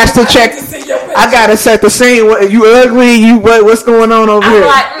said, "I got to check. I gotta set the scene. What, you ugly? You what's going on over here?"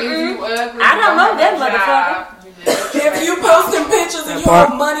 Like, I don't know that motherfucker. If you posting pictures and you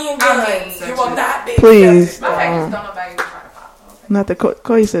have money and guns, you will not be. Please. My face don't nobody try to follow. Not the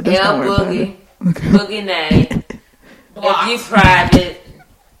Koya said that's not Boogie. Boogie name. If you private,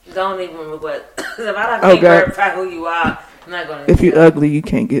 don't even request. If I don't verify who you are, I'm not gonna. If you ugly, you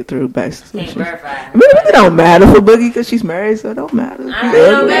can't get through. Basically, can't verify. I mean, it don't matter for Boogie because she's married, so it don't matter. I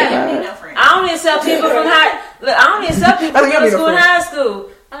don't even sell people from high. Look, I don't even sell people from middle school and high school.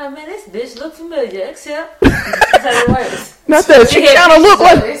 Oh man, this bitch look familiar. Except that's how it works. Not that she kind of look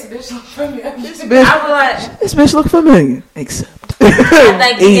like this bitch look familiar. This bitch look familiar. Except I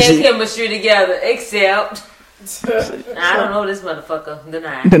think we get chemistry together. Except I don't know this motherfucker.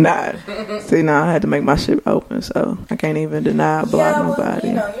 Denied. See, now I had to make my shit open, so I can't even deny or block nobody.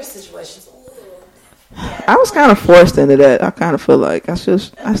 You know, your situation's I was kind of forced into that. I kind of feel like I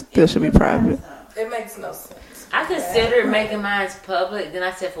still should be private. It makes no sense. I considered making mine public. Then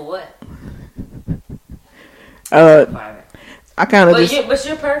I said, for what? I kind of But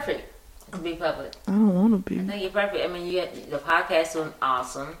you're perfect to be public. I don't want to be. I think you're perfect. I mean, you got the podcast was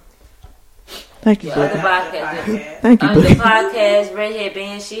awesome. Thank you, Other podcast. Thank you, the podcast, Redhead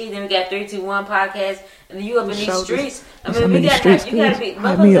Banshee. Then we got 321 podcast, and then you up in these streets. I mean, you gotta be.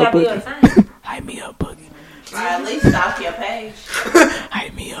 Motherfuckers gotta be on the time. Hype me up, Boogie. Or at least stalk your page.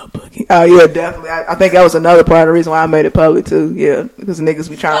 Hype me up, Boogie. Oh yeah, definitely. I think that was another part of the reason why I made it public too. Yeah, because niggas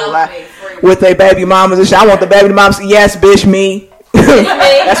be trying to lie with their baby mamas and shit. I want the baby mamas. Yes, bitch, me.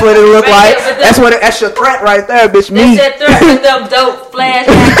 That's what it look like. That's your threat right there, bitch. Me. That's your threat with them dope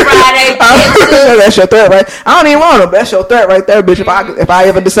flashback Friday. That's your threat, right? I don't even want them. That's your threat right there, bitch. If I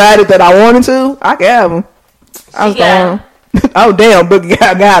ever decided that I wanted to, I can have them. I was going. Oh damn, Boogie,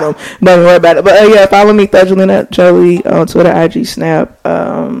 I got him. Don't worry about it. But yeah, follow me, Thudgelina Jolie on Twitter, IG, Snap,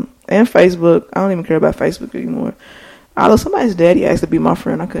 and Facebook. I don't even care about Facebook anymore. Although somebody's daddy asked to be my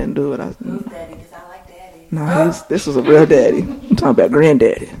friend, I couldn't do it. Daddy, because I like daddy. No, this was a real daddy. I'm talking about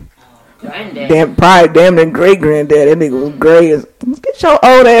granddaddy. Granddaddy. Damn near great granddaddy. That nigga was gray as. Get your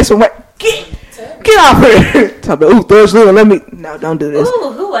old ass from Get off here. Talk about, Thudgelina, let me. No, don't do this.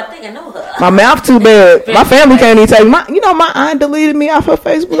 Ooh, I think I know her. My mouth too bad. My family can't even take my aunt deleted me off her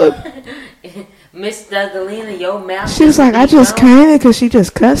Facebook. Miss Thudgelina, your mouth. She was like, I just can't because she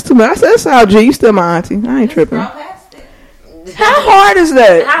just cussed too much. I said, that's all G. You still my auntie. I ain't tripping. How hard is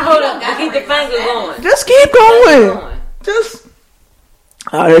that? How hold up? Keep the finger going. Just keep going. Just.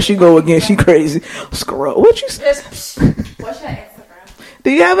 Oh, there she go again. She crazy. Scroll. What you say? What's your Instagram?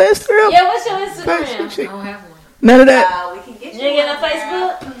 Do you have an Instagram? Yeah, what's your Instagram? I don't have one. None of that. We can get You ain't got no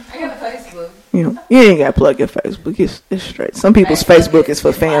Facebook? I got a Facebook. You know, you ain't got to plug your Facebook. It's straight. Some people's Facebook is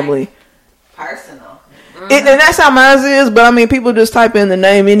for family. Personal. And that's how mine is, but I mean, people just type in the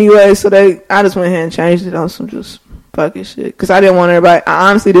name anyway, so I just went ahead and changed it on some just fucking shit. Because I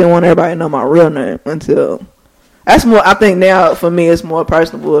honestly didn't want everybody to know my real name until, that's more, I think now for me it's more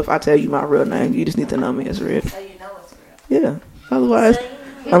personable if I tell you my real name. You just need to know me as real. So you know it's real. Yeah. Otherwise,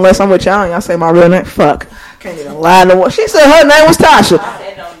 unless I'm with y'all and y'all say my real name, fuck. I can't even lie no more. She said her name was Tasha.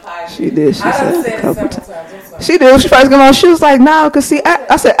 She did. She said it a couple times. She did. When she first came on, she was like, "No, cause see,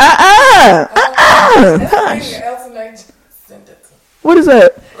 I said, hush." What is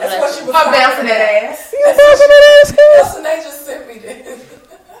that? That's what she was bouncing that ass. You bouncing that ass? Elsa Nate just sent me this.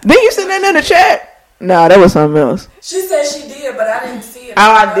 Then you send that in the chat? Nah, that was something else. She said she did, but I didn't see it.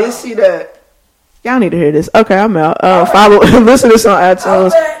 Oh, I did see that. Y'all need to hear this. Okay, I'm out. Follow, listen to this on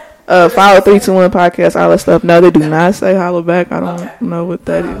iTunes. Follow 321 podcast, all that stuff. No, they do not say holler back. I don't know what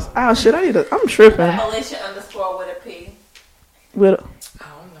that is. Oh shit, I'm tripping. Alicia _ with a P. With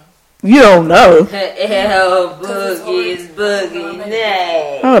you don't know. Boogie's boogie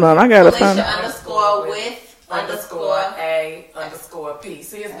night. Hold on, I gotta find it. Alicia _with_A_P.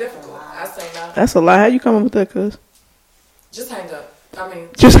 See, it's difficult. I say no. That's a lie. How you coming with that, cuz? Just hang up.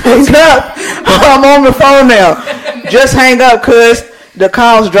 Just hang up. I'm on the phone now. Just hang up, cuz. The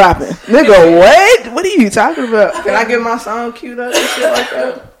call's dropping. Nigga, what? What are you talking about? Can I get my song queued up and shit like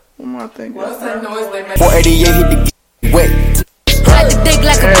that? What am I thinking? What's that noise they make? 488 hit the wet. Ride the dick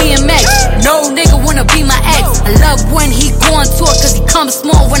like a BMX. No nigga wanna be my ex. I love when he go on tour cause he comes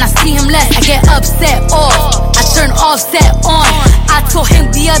small when I see him less. I get upset off. I turn offset on. I told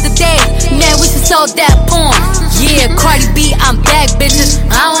him the other day, man, we should sell that porn. Yeah, Cardi B, I'm back, bitches.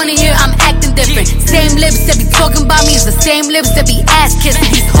 I wanna hear I'm acting different. Same lips that be talking about me is the same lips that be ass kissing.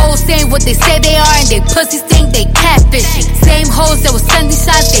 These hoes saying what they say they are and they pussies think they catfishing. Same hoes that was sending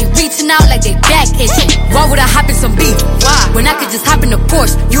shots, they reaching out like they back itching. Why would I hop in some beef? Why? When I could just hop in the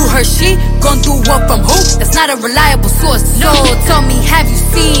Porsche. You heard she gon' do what from who? That's not a reliable source. So tell me, have you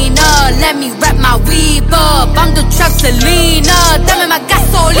seen her? Let me wrap my weave up. I'm the trap Selena. Dame my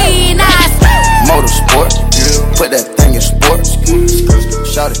gasolina. Motorsport, put that thing in sports.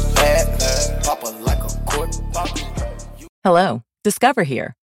 Shout it bad, pop it like a court. Hello, Discover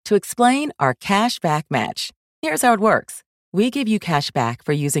here to explain our cash back match. Here's how it works. We give you cash back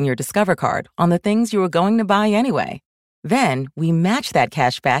for using your Discover card on the things you were going to buy anyway. Then we match that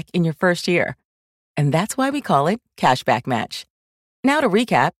cash back in your first year. And that's why we call it Cashback Match. Now to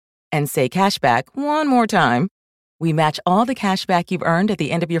recap and say cashback one more time. We match all the cash back you've earned at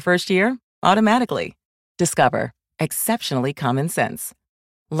the end of your first year automatically. Discover. Exceptionally common sense.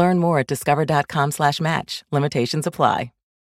 Learn more at discover.com/match. Limitations apply.